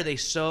 Why are they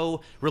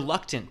so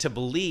reluctant to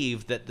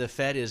believe that the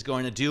Fed is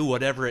going to do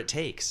whatever it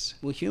takes?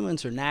 Well,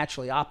 humans are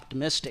naturally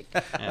optimistic.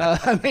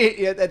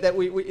 It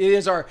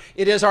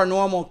is our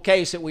normal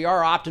case that we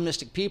are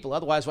optimistic people.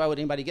 Otherwise, why would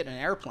anybody get in an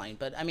airplane?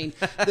 But I mean,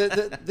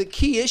 the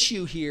key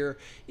issue here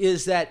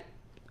is that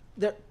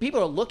people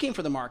are looking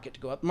for the market to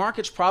go up. The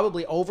market's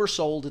probably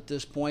oversold at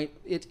this point.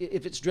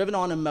 If it's driven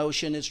on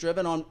emotion, it's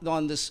driven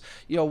on this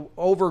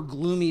over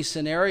gloomy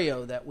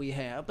scenario that we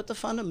have. But the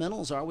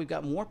fundamentals are we've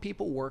got more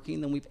people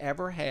working than we've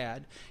ever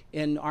had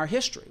in our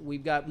history.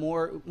 We've got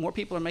more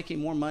people are making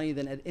more money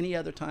than at any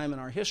other time in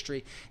our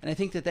history. And I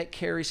think that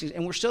carries,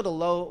 and we're still at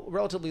a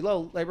relatively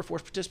low labor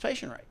force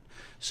participation rate.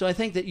 So I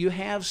think that you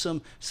have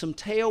some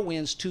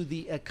tailwinds to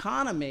the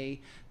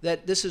economy.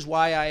 That this is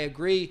why I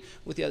agree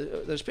with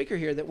the other speaker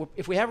here that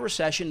if we have a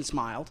recession, it's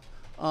mild,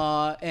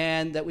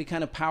 and that we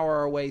kind of power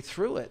our way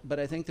through it. But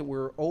I think that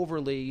we're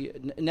overly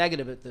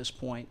negative at this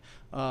point,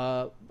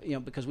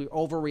 because we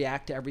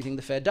overreact to everything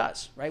the Fed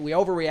does, right? We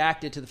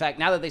overreacted to the fact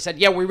now that they said,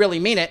 yeah, we really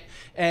mean it,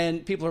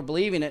 and people are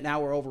believing it.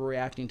 Now we're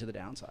overreacting to the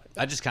downside.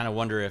 I just kind of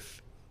wonder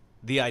if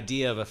the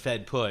idea of a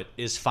Fed put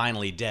is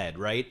finally dead,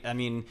 right? I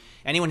mean,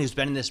 anyone who's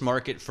been in this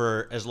market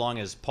for as long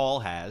as Paul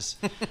has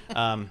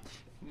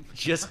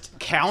just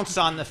counts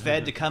on the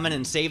Fed to come in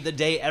and save the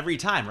day every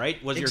time,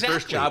 right? Was Exactly. your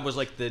first job was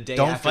like the day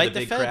Don't after fight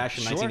the big Fed. crash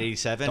in Sure.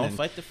 1987? Don't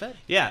fight the Fed.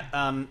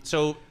 Yeah.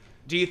 So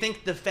do you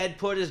think the Fed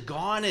put is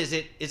gone? Is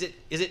it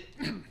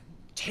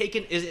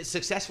taken? Is it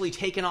successfully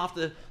taken off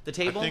the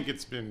table? I think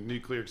it's been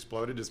nuclear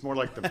exploded. It's more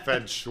like the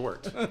Fed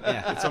short.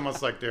 Yeah. It's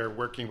almost like they're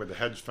working with the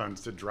hedge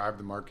funds to drive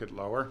the market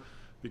lower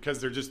because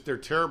they're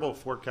terrible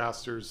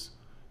forecasters.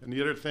 And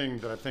the other thing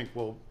that I think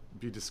will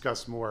be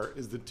discussed more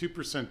is the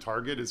 2%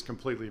 target is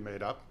completely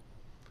made up.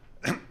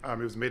 It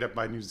was made up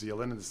by New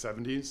Zealand in the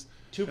 70s.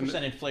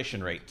 2%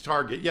 inflation rate.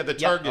 Target. Yeah, the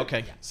target.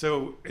 Okay.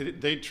 So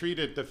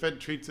the Fed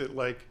treats it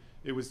like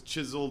it was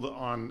chiseled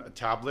on a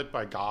tablet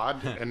by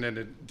God and then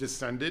it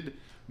descended.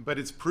 But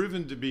it's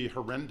proven to be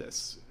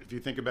horrendous. If you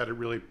think about it,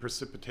 really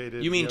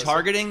precipitated. You mean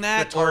targeting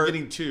that?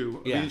 Targeting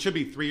 2. Yeah. I mean, it should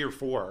be 3 or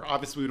 4.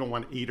 Obviously, we don't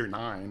want 8 or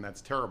 9.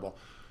 That's terrible.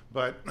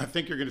 But I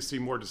think you're going to see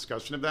more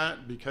discussion of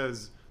that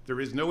because there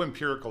is no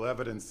empirical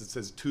evidence that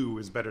says 2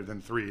 is better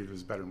than 3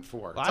 is better than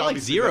 4. Well, I like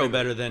 0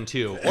 better than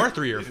 2 or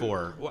 3 or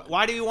 4.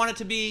 Why do you want it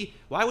to be?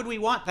 Why would we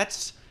want?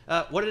 That's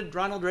what did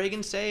Ronald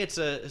Reagan say? It's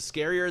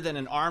scarier than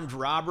an armed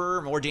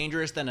robber, more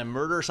dangerous than a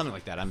murder, something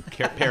like that. I'm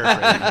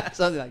paraphrasing.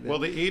 Something like that. Well,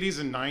 the 80s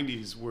and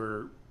 90s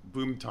were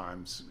boom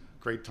times,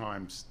 great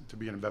times to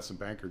be an investment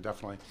banker,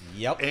 definitely.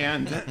 Yep.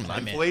 And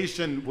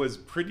inflation was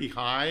pretty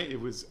high. It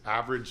was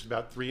averaged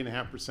about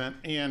 3.5%.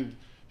 And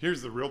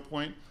here's the real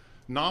point.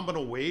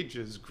 Nominal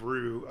wages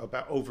grew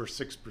about over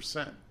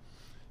 6%.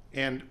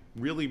 And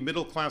really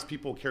middle-class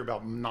people care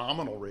about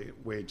nominal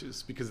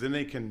wages because then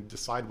they can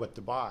decide what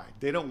to buy.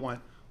 They don't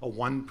want a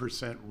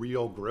 1%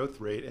 real growth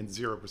rate and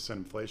 0%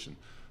 inflation.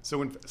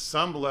 So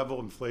some level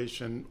of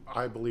inflation,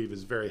 I believe,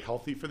 is very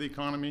healthy for the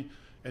economy.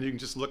 And you can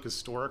just look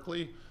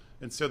historically.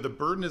 And so the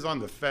burden is on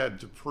the Fed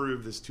to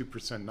prove this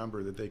 2%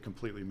 number that they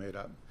completely made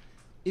up.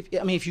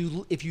 If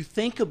you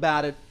think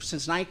about it,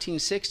 since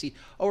 1960,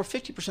 over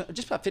 50%,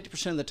 just about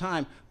 50% of the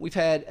time, we've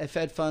had a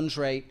Fed funds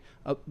rate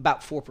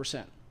about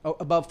 4%.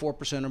 Above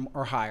 4%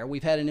 or higher.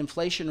 We've had an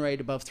inflation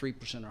rate above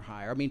 3% or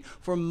higher. I mean,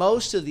 for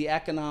most of the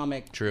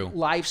economic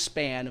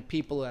lifespan of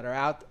people that are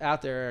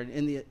out there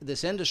in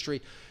this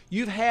industry,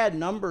 you've had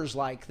numbers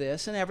like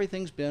this, and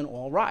everything's been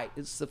all right.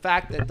 It's the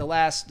fact that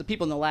the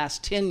people in the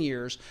last 10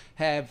 years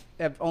have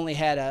only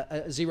had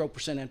a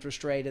 0%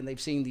 interest rate, and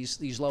they've seen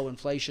these low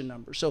inflation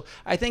numbers. So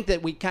I think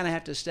that we kind of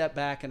have to step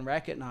back and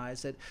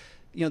recognize that,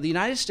 the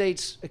United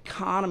States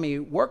economy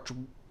worked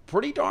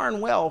pretty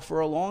darn well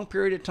for a long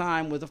period of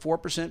time with a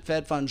 4%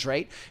 Fed funds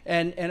rate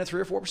and a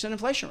 3 or 4%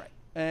 inflation rate.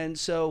 And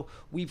so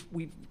we've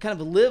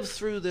kind of lived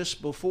through this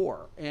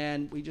before,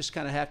 and we just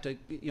kind of have to,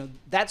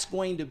 that's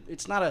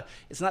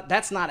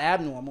not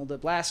abnormal. The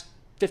last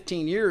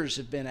 15 years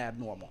have been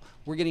abnormal.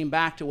 We're getting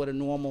back to what a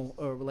normal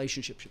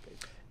relationship should be.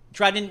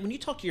 Dryden, when you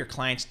talk to your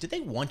clients, do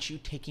they want you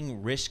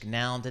taking risk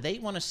now? Do they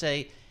want to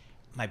say,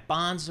 my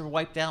bonds are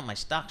wiped out, my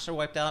stocks are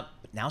wiped out,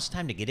 but now it's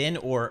time to get in,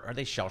 or are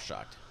they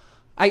shell-shocked?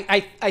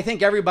 I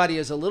think everybody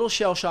is a little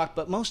shell-shocked,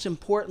 but most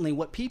importantly,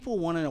 what people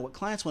want to know, what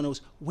clients want to know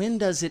is, when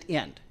does it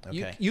end?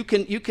 Okay. You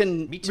can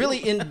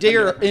really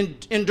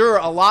endure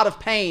a lot of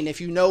pain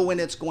if you know when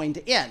it's going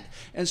to end.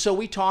 And so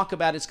we talk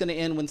about it's going to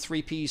end when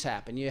 3 Ps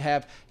happen.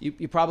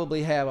 You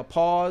probably have a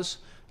pause.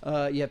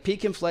 You have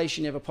peak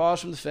inflation, you have a pause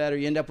from the Fed, or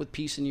you end up with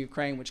peace in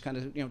Ukraine, which kind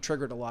of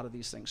triggered a lot of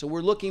these things. So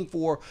we're looking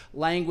for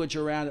language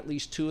around at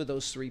least 2 of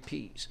those 3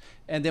 Ps.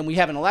 And then we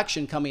have an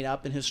election coming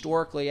up, and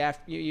historically,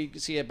 after you can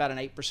see about an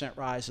 8%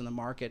 rise in the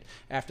market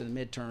after the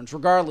midterms,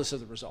 regardless of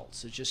the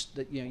results. It's just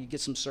that you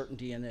get some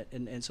certainty in it,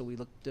 and so we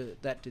look to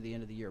that to the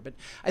end of the year. But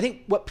I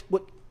think what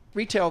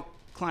retail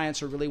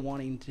clients are really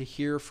wanting to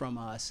hear from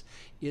us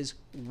is,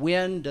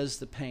 when does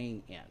the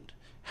pain end?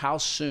 How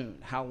soon?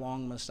 How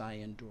long must I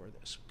endure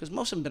this? Because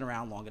most of them have been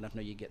around long enough to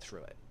know you get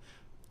through it.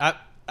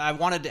 I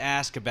wanted to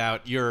ask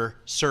about your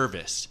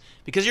service,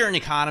 because you're an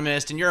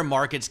economist and you're a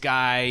markets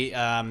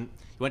guy.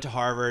 You went to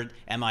Harvard,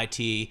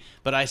 MIT,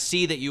 but I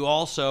see that you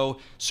also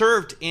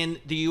served in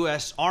the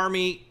U.S.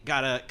 Army,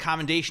 got a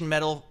commendation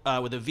medal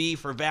with a V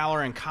for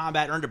valor in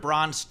combat, earned a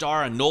Bronze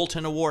Star, a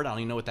Knowlton Award. I don't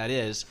even know what that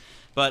is.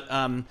 But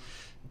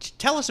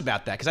tell us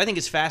about that, because I think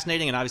it's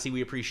fascinating, and obviously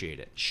we appreciate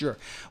it. Sure.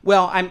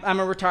 Well, I'm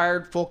a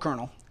retired full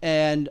colonel,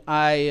 and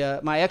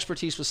my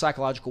expertise was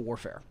psychological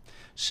warfare.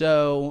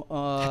 So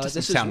that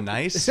doesn't sound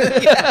nice.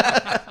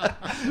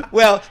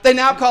 Well, they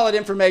now call it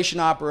information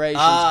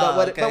operations, but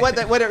what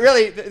it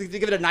really, to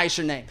give it a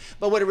nicer name,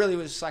 but what it really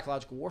was,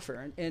 psychological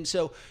warfare. And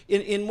so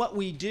in what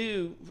we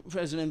do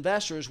as an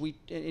investor is,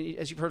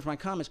 as you've heard from my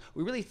comments,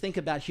 we really think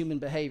about human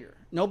behavior.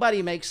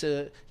 Nobody makes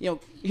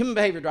human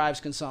behavior drives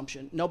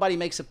consumption. Nobody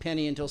makes a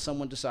penny until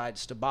someone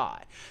decides to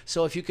buy.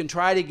 So if you can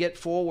try to get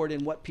forward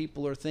in what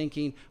people are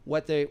thinking,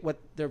 what their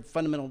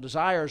fundamental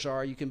desires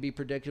are, you can be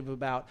predictive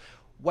about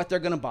what they're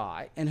going to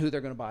buy and who they're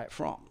going to buy it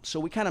from. So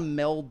we kind of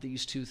meld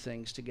these two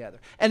things together.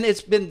 And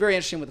it's been very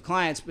interesting with the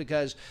clients,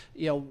 because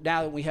now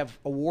that we have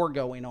a war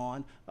going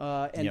on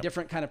and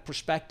different kind of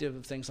perspective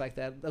of things like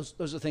that,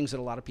 those are things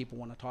that a lot of people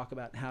want to talk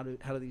about, and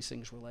how do these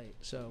things relate.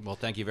 So, well,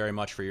 thank you very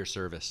much for your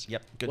service.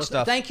 Yep, good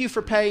stuff. Thank you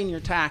for paying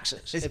your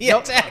taxes.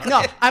 Exactly.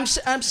 No,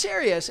 I'm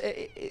serious.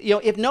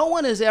 If no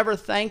one has ever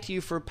thanked you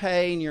for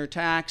paying your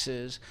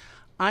taxes,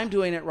 I'm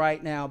doing it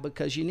right now,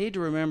 because you need to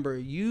remember,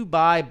 you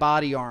buy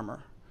body armor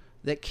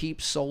that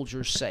keeps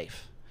soldiers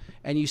safe,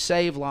 and you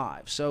save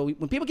lives. So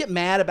when people get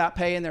mad about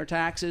paying their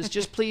taxes,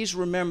 just please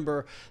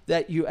remember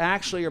that you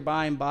actually are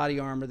buying body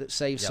armor that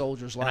saves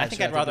soldiers' lives. And I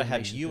think I'd rather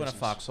have you in a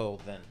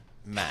foxhole than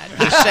Matt.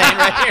 Just saying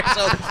right here.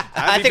 So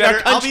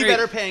I'll be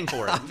better paying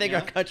for it. I think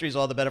our country's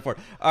all the better for it.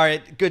 All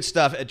right, good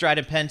stuff.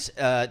 Dryden Pence,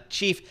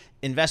 Chief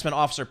Investment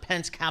Officer,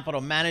 Pence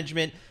Capital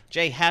Management.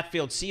 Jay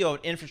Hatfield, CEO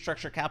of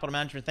Infrastructure Capital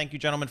Management. Thank you,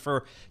 gentlemen,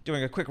 for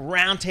doing a quick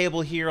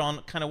roundtable here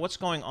on kind of what's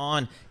going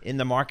on in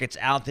the markets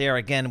out there.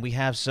 Again, we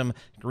have some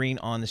green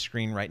on the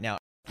screen right now.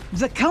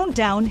 The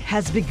countdown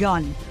has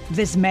begun.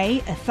 This May,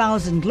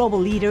 1,000 global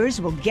leaders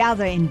will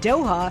gather in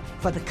Doha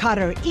for the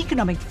Qatar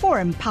Economic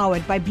Forum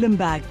powered by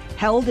Bloomberg,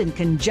 held in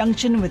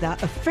conjunction with our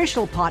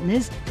official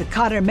partners, the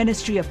Qatar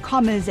Ministry of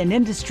Commerce and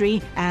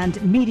Industry and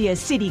Media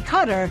City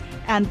Qatar,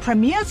 and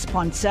premier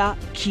sponsor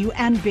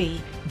QNB.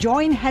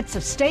 Join heads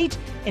of state,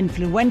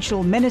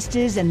 influential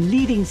ministers, and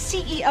leading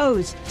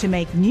CEOs to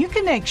make new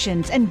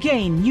connections and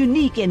gain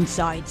unique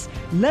insights.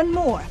 Learn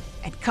more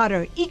at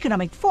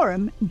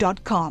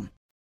QatarEconomicForum.com.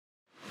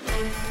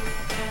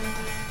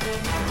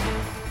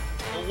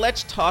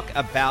 Let's talk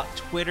about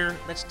Twitter.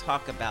 Let's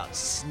talk about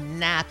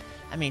Snap.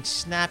 I mean,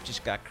 Snap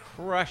just got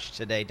crushed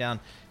today, down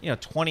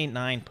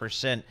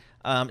 29%.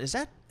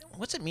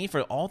 What's it mean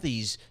for all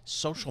these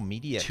social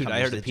media companies? Dude,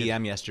 I heard a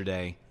PM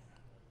yesterday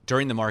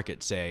during the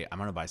market say, I'm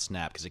going to buy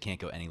Snap because it can't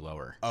go any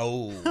lower.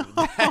 Oh,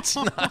 that's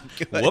not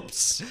good.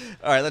 Whoops.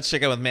 All right, let's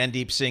check out with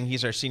Mandeep Singh.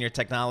 He's our senior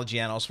technology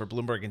analyst for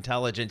Bloomberg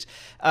Intelligence.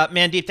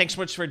 Mandeep, thanks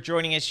so much for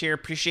joining us here.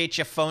 Appreciate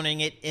you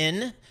phoning it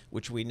in,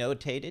 which we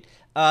notated.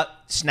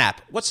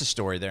 Snap, what's the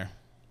story there?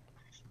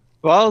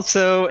 Well,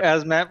 so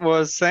as Matt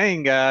was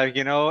saying,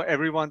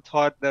 everyone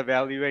thought the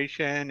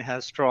valuation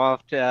has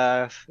dropped,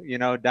 down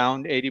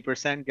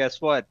 80%.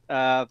 Guess what?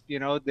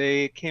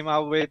 They came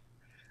out with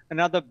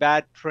another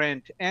bad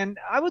print. And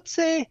I would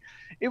say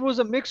it was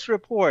a mixed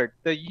report.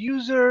 The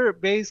user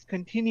base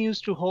continues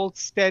to hold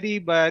steady,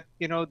 but,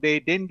 they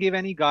didn't give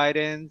any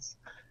guidance.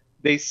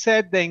 They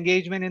said the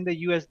engagement in the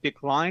US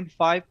declined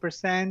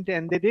 5%,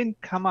 and they didn't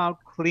come out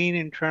clean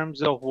in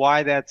terms of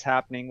why that's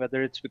happening,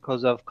 whether it's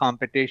because of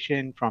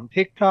competition from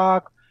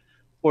TikTok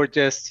or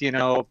just,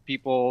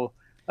 people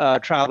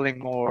traveling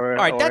more All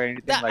right, or anything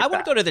like that. I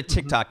want to go to the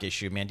TikTok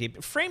issue,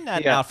 Mandeep. Frame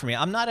that out for me.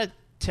 I'm not a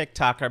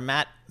TikToker.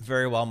 Matt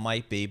very well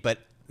might be, but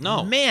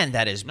man,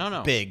 that is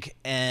big.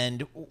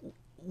 And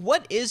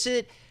what is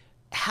it?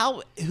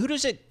 Who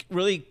does it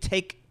really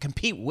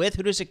compete with?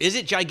 Who does it? Is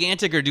it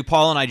gigantic, or do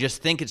Paul and I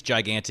just think it's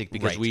gigantic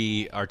because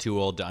we are too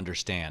old to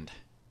understand?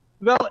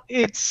 Well,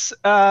 it's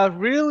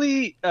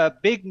really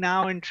big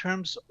now in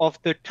terms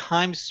of the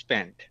time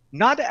spent.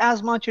 Not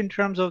as much in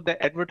terms of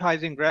the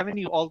advertising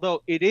revenue,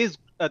 although it is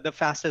the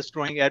fastest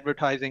growing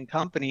advertising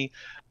company.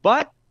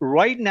 But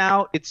right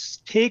now,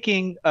 it's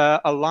taking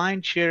a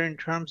lion's share in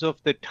terms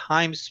of the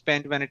time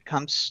spent when it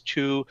comes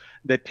to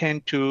the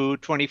 10 to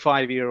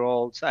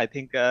 25-year-olds. I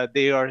think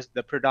they are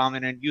the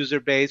predominant user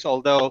base,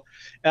 although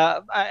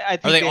I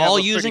think are they all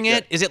using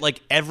it? Is it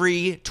like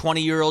every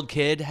 20-year-old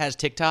kid has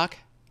TikTok?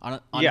 On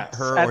yes,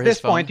 her or at his this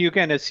phone? point you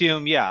can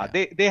assume,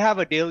 they have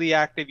a daily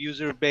active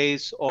user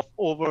base of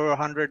over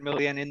 100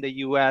 million in the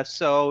US.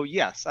 So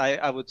yes,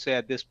 I would say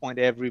at this point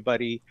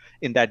everybody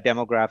in that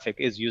demographic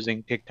is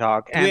using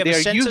TikTok, and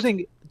they're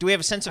using. Do we have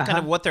a sense of kind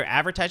of what their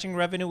advertising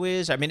revenue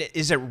is? I mean,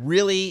 is it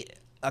really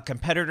a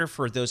competitor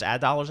for those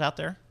ad dollars out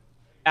there?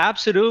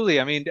 Absolutely.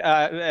 I mean,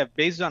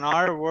 based on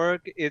our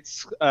work,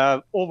 it's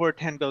over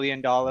 $10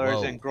 billion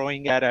and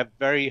growing at a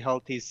very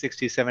healthy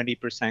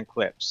 60-70%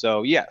 clip.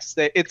 So yes,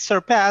 it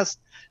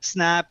surpassed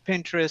Snap,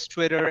 Pinterest,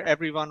 Twitter,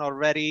 everyone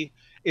already.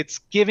 It's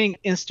giving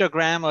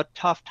Instagram a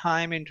tough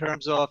time in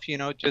terms of,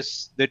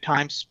 just the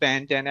time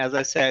spent. And as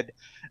I said,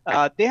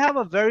 they have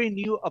a very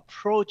new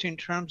approach in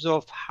terms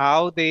of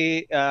how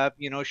they,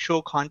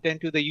 show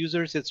content to the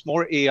users. It's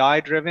more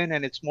AI driven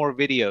and it's more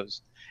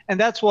videos. And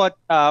that's what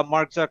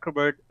Mark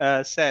Zuckerberg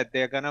said.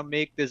 They're going to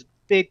make this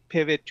big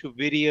pivot to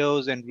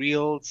videos and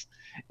reels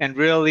and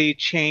really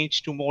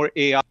change to more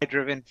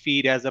AI-driven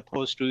feed as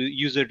opposed to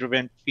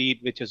user-driven feed,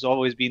 which has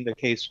always been the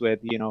case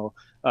with,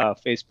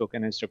 Facebook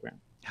and Instagram.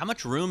 How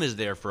much room is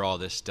there for all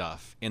this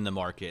stuff in the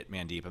market,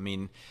 Mandeep? I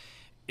mean,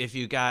 if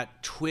you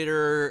got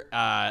Twitter,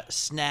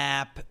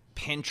 Snap,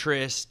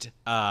 Pinterest,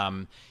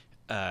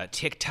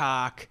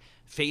 TikTok,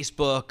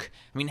 Facebook,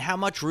 I mean, how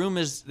much room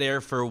is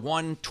there for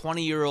one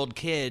 20-year-old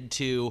kid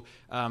to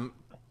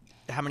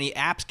how many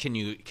apps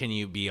can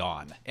you be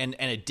on and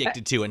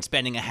addicted to and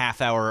spending a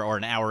half hour or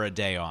an hour a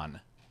day on?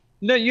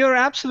 No, you're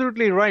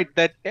absolutely right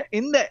that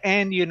in the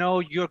end,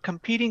 you're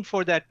competing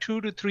for that 2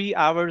 to 3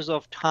 hours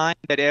of time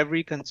that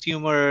every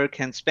consumer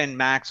can spend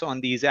max on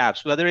these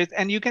apps, whether it's,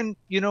 and you can,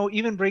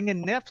 even bring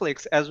in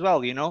Netflix as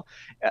well,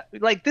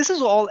 like this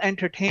is all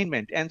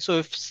entertainment. And so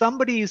if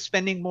somebody is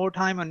spending more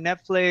time on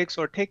Netflix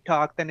or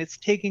TikTok, then it's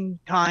taking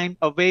time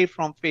away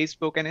from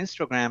Facebook and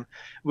Instagram,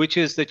 which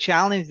is the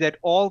challenge that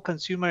all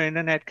consumer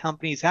internet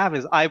companies have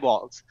is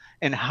eyeballs.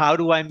 And how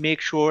do I make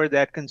sure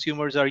that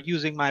consumers are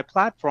using my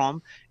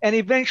platform? And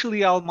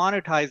eventually I'll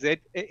monetize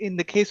it. In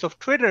the case of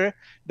Twitter,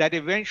 that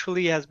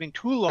eventually has been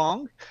too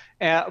long.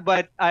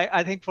 But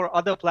I think for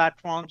other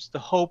platforms, the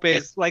hope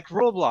is like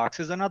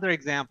Roblox is another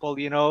example.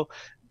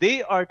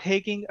 They are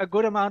taking a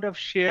good amount of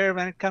share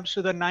when it comes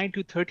to the 9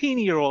 to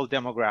 13-year-old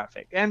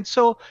demographic. And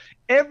so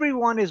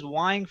everyone is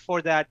vying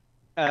for that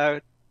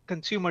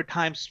consumer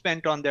time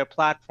spent on their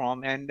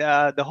platform. And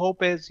the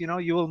hope is, you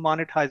will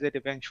monetize it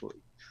eventually.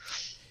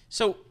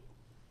 So,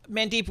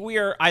 Mandeep, we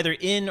are either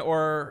in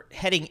or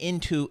heading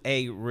into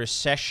a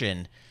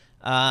recession.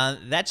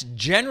 That's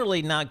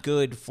generally not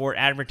good for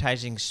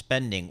advertising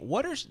spending.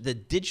 What are the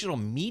digital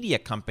media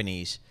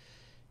companies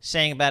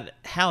saying about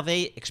how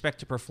they expect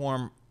to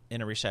perform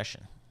in a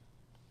recession?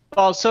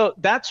 Well, so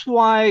that's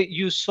why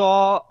you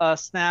saw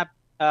Snap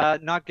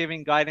not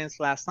giving guidance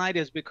last night,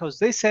 is because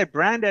they said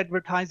brand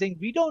advertising,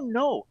 we don't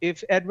know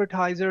if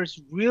advertisers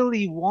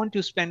really want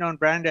to spend on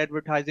brand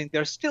advertising.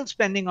 They're still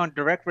spending on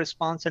direct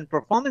response and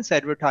performance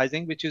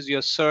advertising, which is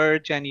your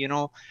search and,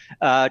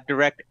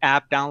 direct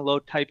app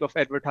download type of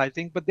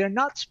advertising, but they're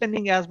not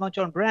spending as much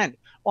on brand.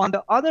 On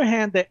the other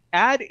hand, the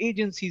ad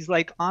agencies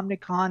like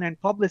Omnicom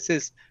and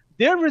Publicis,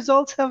 their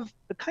results have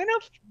kind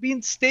of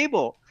been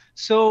stable.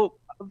 So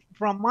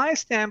from my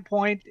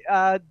standpoint,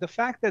 the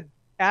fact that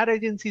ad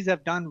agencies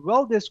have done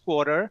well this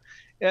quarter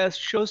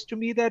shows to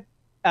me that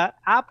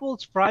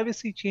Apple's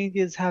privacy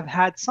changes have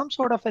had some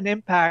sort of an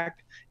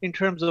impact in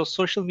terms of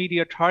social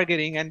media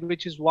targeting, and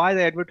which is why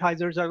the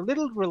advertisers are a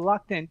little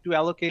reluctant to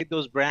allocate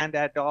those brand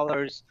ad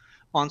dollars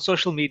on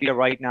social media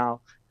right now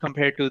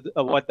compared to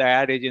what the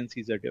ad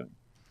agencies are doing.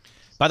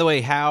 By the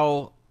way,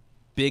 how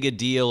big a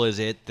deal is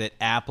it that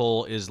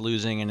Apple is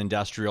losing an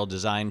industrial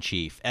design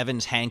chief?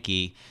 Evans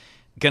Hankey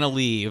going to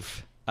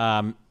leave.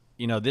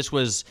 This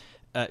was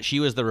she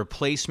was the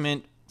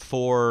replacement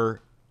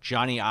for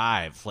Johnny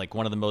Ive, like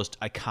one of the most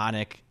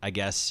iconic, I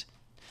guess,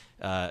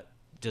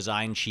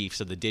 design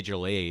chiefs of the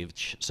digital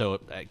age. So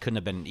it couldn't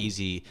have been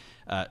easy,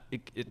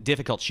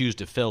 difficult shoes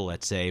to fill,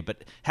 let's say.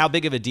 But how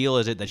big of a deal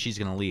is it that she's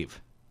going to leave?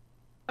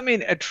 I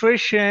mean,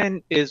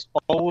 attrition is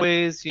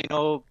always,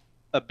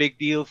 a big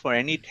deal for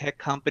any tech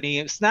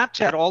company.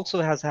 Snapchat also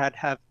has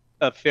have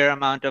a fair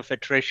amount of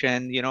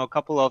attrition. A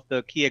couple of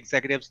the key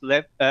executives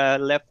left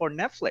for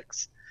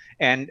Netflix.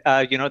 And,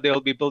 they'll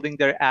be building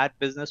their ad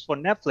business for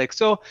Netflix.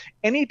 So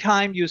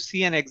anytime you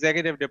see an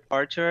executive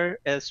departure,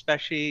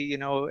 especially, in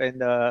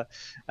the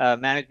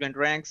management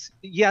ranks,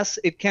 yes,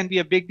 it can be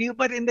a big deal.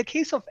 But in the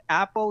case of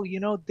Apple,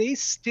 they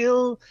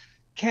still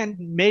can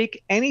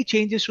make any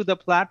changes to the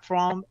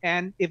platform.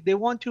 And if they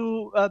want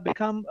to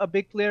become a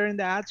big player in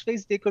the ad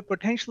space, they could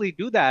potentially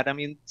do that. I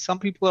mean, some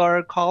people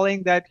are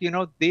calling that,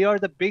 they are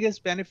the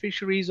biggest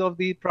beneficiaries of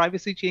the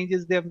privacy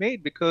changes they've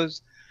made,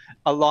 because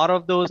a lot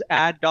of those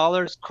ad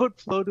dollars could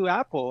flow to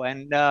Apple.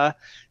 And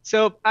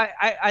so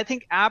I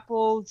think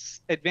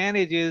Apple's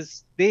advantage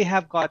is they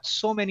have got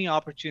so many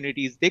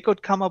opportunities. They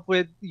could come up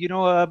with,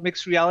 a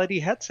mixed reality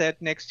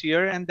headset next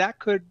year, and that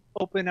could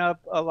open up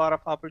a lot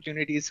of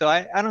opportunities. So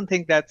I don't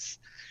think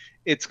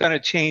it's going to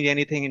change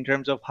anything in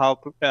terms of how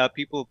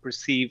people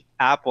perceive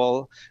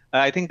Apple.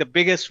 I think the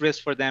biggest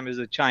risk for them is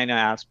the China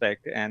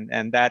aspect,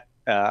 and that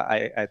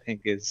I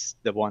think is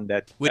the one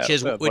that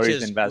worries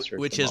investors.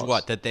 Which is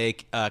what, that they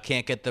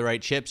can't get the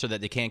right chips, or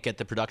that they can't get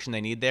the production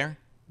they need there?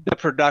 The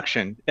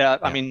production.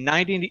 I mean,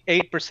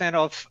 98%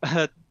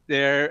 of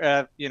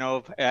their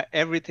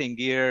everything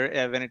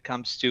gear when it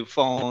comes to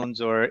phones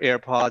or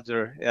AirPods,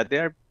 or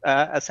they're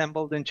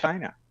assembled in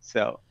China.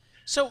 So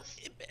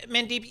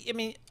Mandeep, I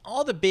mean,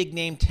 all the big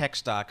name tech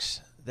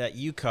stocks that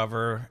you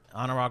cover,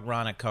 Anurag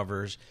Rana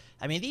covers,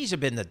 I mean, these have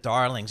been the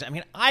darlings. I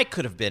mean, I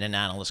could have been an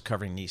analyst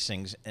covering these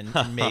things and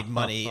made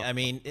money. I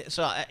mean,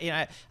 so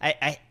I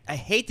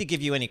hate to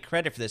give you any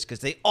credit for this because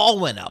they all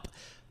went up.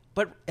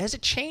 But has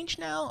it changed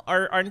now?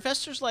 Are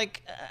investors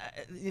like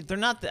they're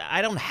not?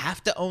 I don't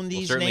have to own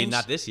these certainly names.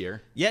 Not this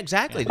year. Yeah,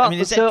 exactly. Well, I mean,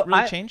 has that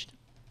really changed?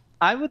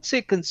 I would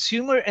say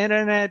consumer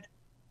internet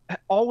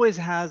always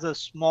has a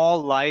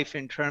small life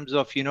in terms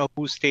of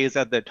who stays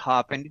at the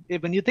top. And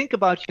when you think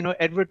about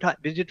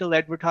digital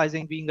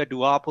advertising being a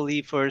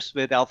duopoly, first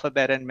with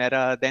Alphabet and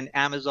Meta, then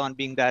Amazon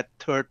being that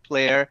third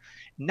player,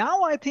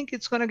 now I think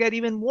it's going to get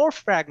even more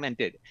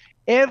fragmented.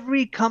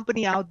 Every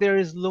company out there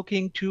is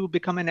looking to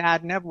become an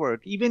ad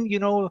network. Even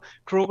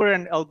Kroger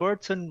and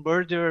Albertson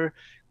merger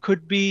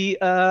could be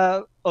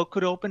or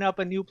could open up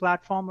a new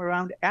platform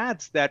around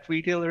ads that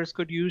retailers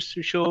could use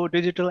to show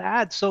digital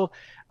ads. So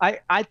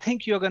I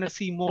think you're going to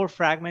see more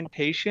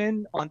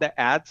fragmentation on the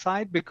ad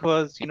side,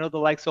 because the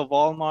likes of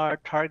Walmart,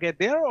 Target,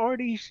 they're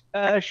already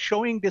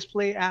showing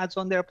display ads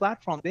on their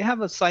platform. They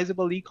have a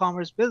sizable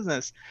e-commerce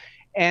business,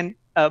 and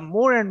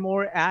more and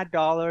more ad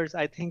dollars,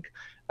 I think,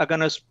 are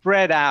going to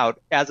spread out,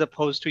 as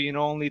opposed to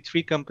only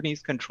 3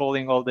 companies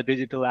controlling all the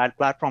digital ad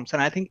platforms.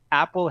 And I think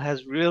Apple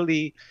has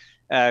really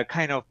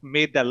kind of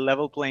made that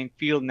level playing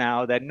field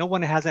now, that no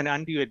one has an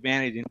undue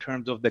advantage in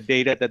terms of the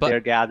data that they're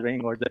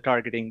gathering or the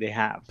targeting they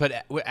have.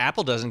 But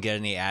Apple doesn't get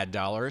any ad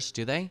dollars,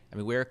 do they? I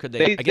mean, where could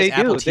they? I guess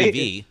Apple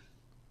TV.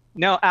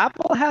 No,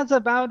 Apple has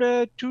about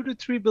a $2 to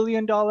 $3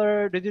 billion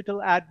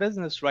digital ad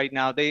business right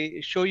now.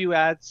 They show you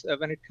ads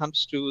when it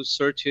comes to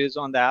searches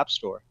on the App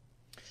Store.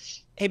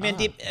 Hey,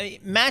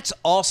 Mandeep, Matt's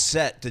all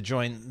set to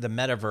join the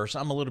metaverse.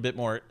 I'm a little bit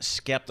more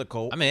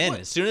skeptical. I'm in.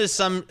 As soon as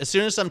some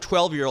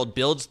 12-year-old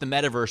builds the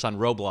metaverse on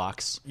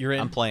Roblox, you're in.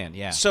 I'm playing.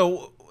 Yeah.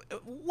 So,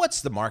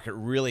 what's the market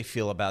really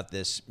feel about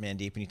this,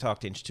 Mandeep? When you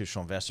talk to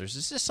institutional investors,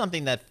 is this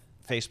something that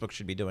Facebook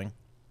should be doing?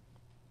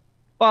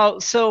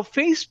 Well, so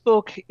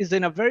Facebook is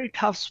in a very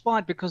tough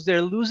spot because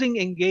they're losing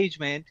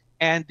engagement,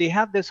 and they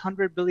have this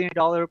 $100 billion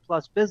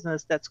plus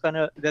business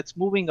that's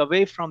moving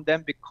away from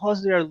them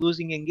because they are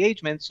losing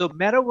engagement. So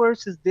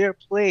Metaverse is their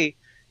play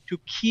to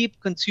keep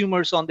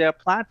consumers on their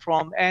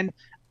platform. And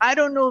I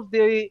don't know if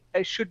they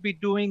should be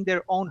doing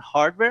their own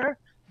hardware,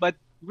 but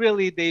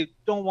really they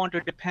don't want to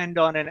depend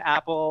on an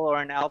Apple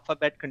or an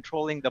Alphabet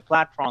controlling the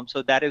platform.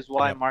 So that is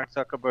why Mark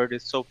Zuckerberg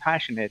is so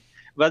passionate.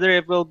 Whether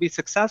it will be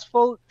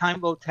successful,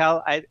 time will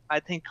tell. I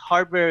think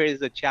hardware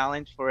is a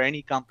challenge for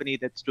any company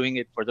that's doing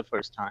it for the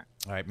first time.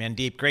 All right,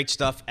 Mandeep, great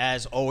stuff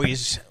as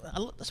always.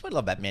 That's what I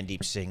love about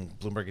Mandeep Singh,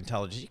 Bloomberg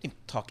Intelligence. You can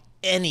talk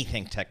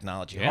anything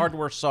technology,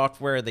 hardware,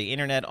 software, the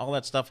internet, all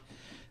that stuff.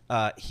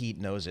 He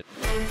knows it.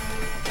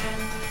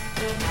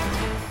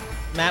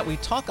 Matt, we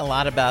talk a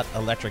lot about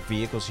electric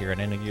vehicles here,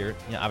 and I know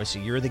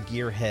obviously you're the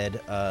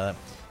gearhead.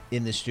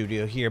 in the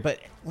studio here. But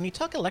when you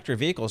talk electric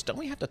vehicles, don't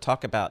we have to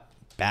talk about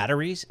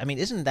batteries? I mean,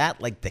 isn't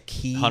that like the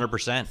key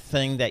 100%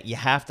 thing that you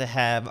have to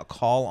have a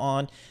call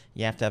on?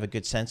 You have to have a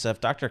good sense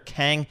of. Dr.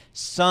 Kang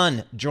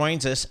Sun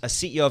joins us, a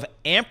CEO of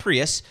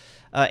Amprius.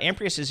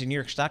 Amprius is a New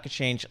York Stock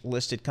Exchange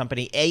listed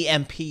company.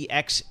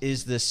 AMPX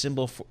is the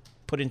symbol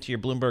put into your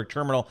Bloomberg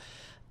terminal.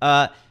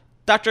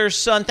 Dr.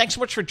 Sun, thanks so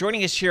much for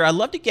joining us here. I'd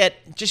love to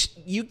get just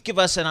you give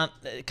us kind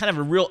of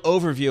a real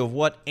overview of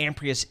what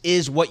Amprius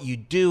is, what you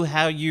do,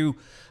 how you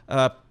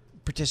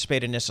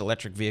participate in this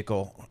electric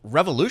vehicle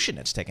revolution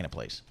that's taking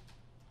place.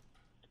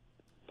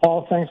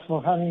 Paul, thanks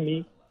for having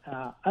me.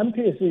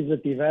 Amprius is a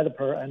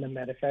developer and a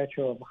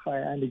manufacturer of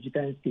high energy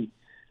density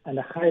and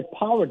high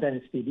power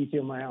density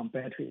lithium-ion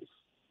batteries.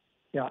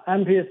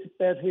 Amprius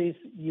batteries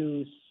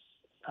use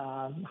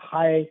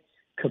high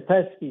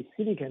capacity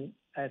silicon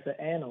as an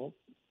anode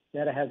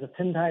that has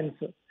 10 times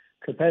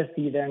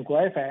capacity than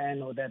graphite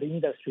anode that the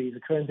industry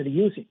is currently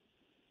using.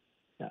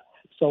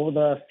 So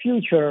the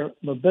future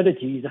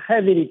mobility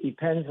heavily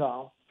depends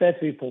on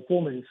battery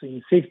performance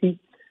in safety,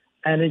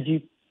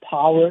 energy,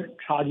 power,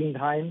 charging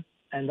time,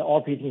 and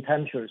operating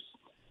temperatures.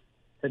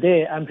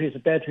 Today,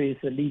 Amprius batteries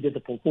lead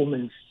the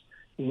performance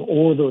in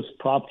all those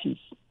properties.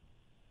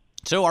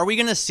 So are we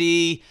going to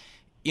see,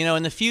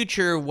 in the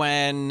future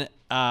when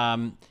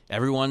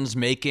everyone's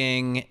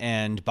making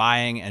and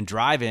buying and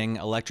driving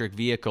electric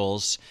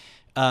vehicles,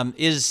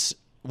 is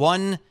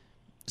one,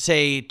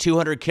 say,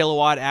 200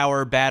 kilowatt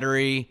hour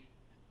battery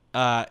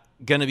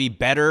going to be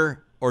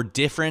better or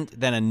different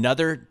than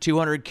another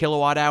 200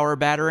 kilowatt hour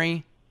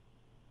battery?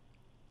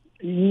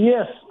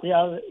 Yes,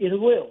 it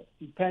will.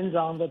 Depends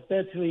on the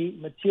battery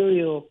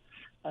material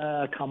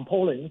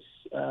components.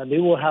 They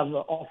will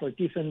offer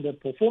different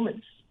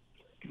performance.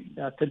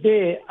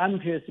 Today,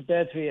 Amprius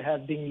battery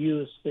have been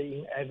used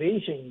in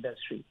aviation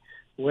industry.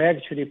 We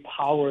actually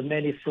power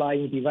many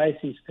flying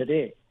devices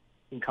today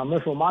in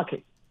commercial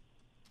market.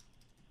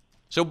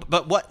 So,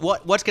 but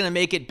what's going to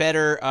make it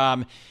better?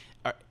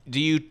 Do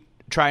you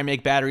try and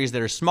make batteries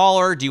that are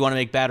smaller? Do you want to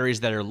make batteries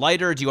that are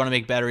lighter? Do you want to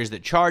make batteries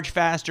that charge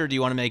faster? Do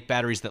you want to make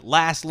batteries that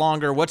last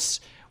longer? What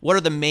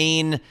are the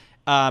main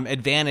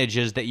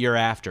advantages that you're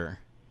after?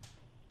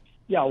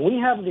 Yeah, we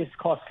have this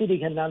called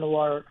silicon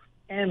nanowire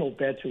anode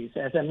batteries.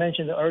 As I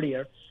mentioned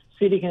earlier,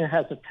 silicon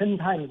has 10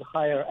 times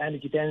higher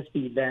energy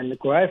density than the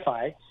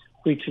graphite,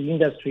 which the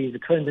industry is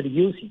currently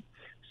using.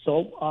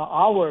 So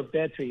our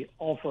battery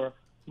offer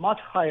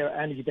much higher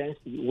energy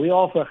density. We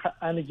offer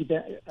energy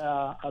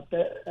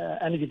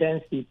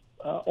density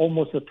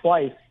almost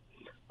twice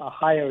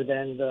higher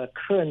than the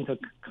current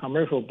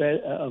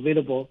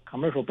available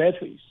commercial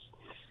batteries.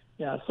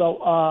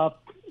 So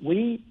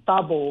we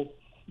double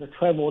the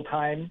travel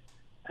time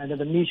and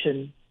the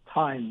mission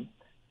time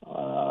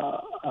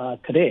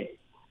today.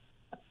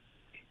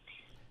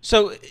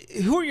 So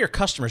who are your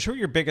customers? Who are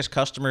your biggest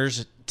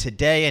customers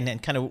today,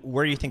 and kind of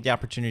where do you think the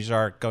opportunities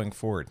are going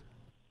forward?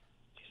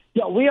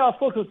 Yeah, we are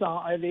focused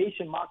on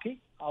aviation market.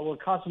 Our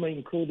customer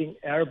including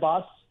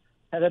Airbus,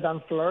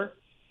 Teledyne FLIR.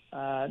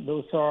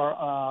 Those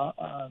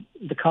are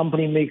the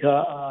company make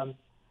the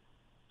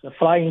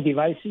flying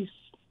devices.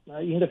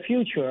 In the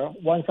future,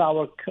 once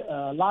our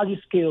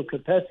large scale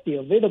capacity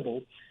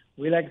available,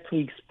 we like to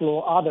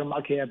explore other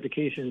market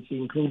applications,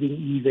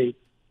 including EV.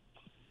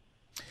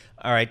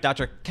 All right,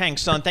 Dr. Kang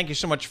Sun, thank you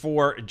so much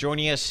for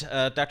joining us.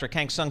 Dr.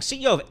 Kang Sun,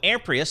 CEO of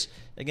Amprius,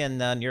 again,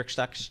 the New York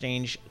Stock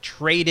Exchange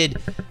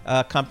traded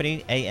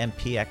company.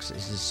 AMPX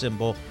is the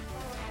symbol.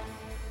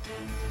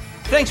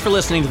 Thanks for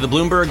listening to the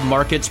Bloomberg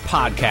Markets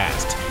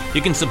Podcast.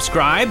 You can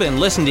subscribe and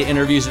listen to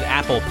interviews at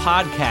Apple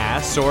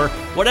Podcasts or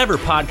whatever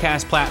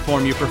podcast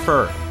platform you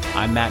prefer.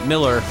 I'm Matt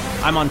Miller.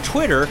 I'm on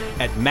Twitter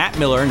at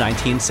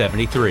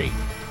MattMiller1973.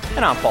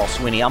 And I'm Paul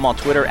Sweeney. I'm on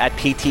Twitter at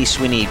PT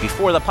Sweeney.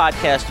 Before the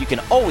podcast, you can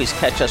always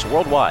catch us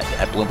worldwide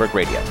at Bloomberg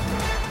Radio.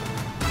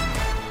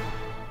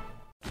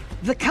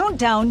 The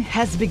countdown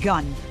has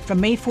begun.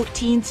 From May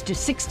 14th to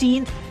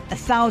 16th,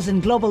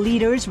 1,000 global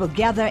leaders will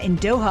gather in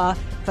Doha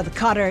for the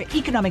Qatar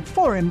Economic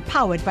Forum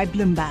powered by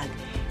Bloomberg.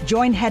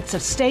 Join heads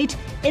of state,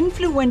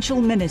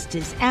 influential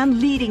ministers,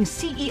 and leading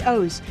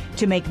CEOs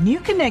to make new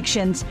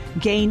connections,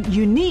 gain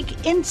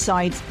unique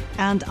insights,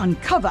 and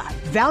uncover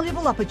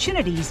valuable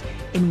opportunities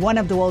in one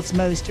of the world's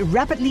most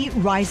rapidly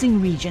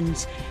rising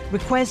regions.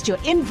 Request your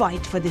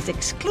invite for this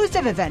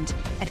exclusive event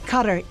at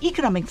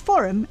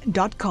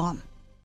QatarEconomicForum.com.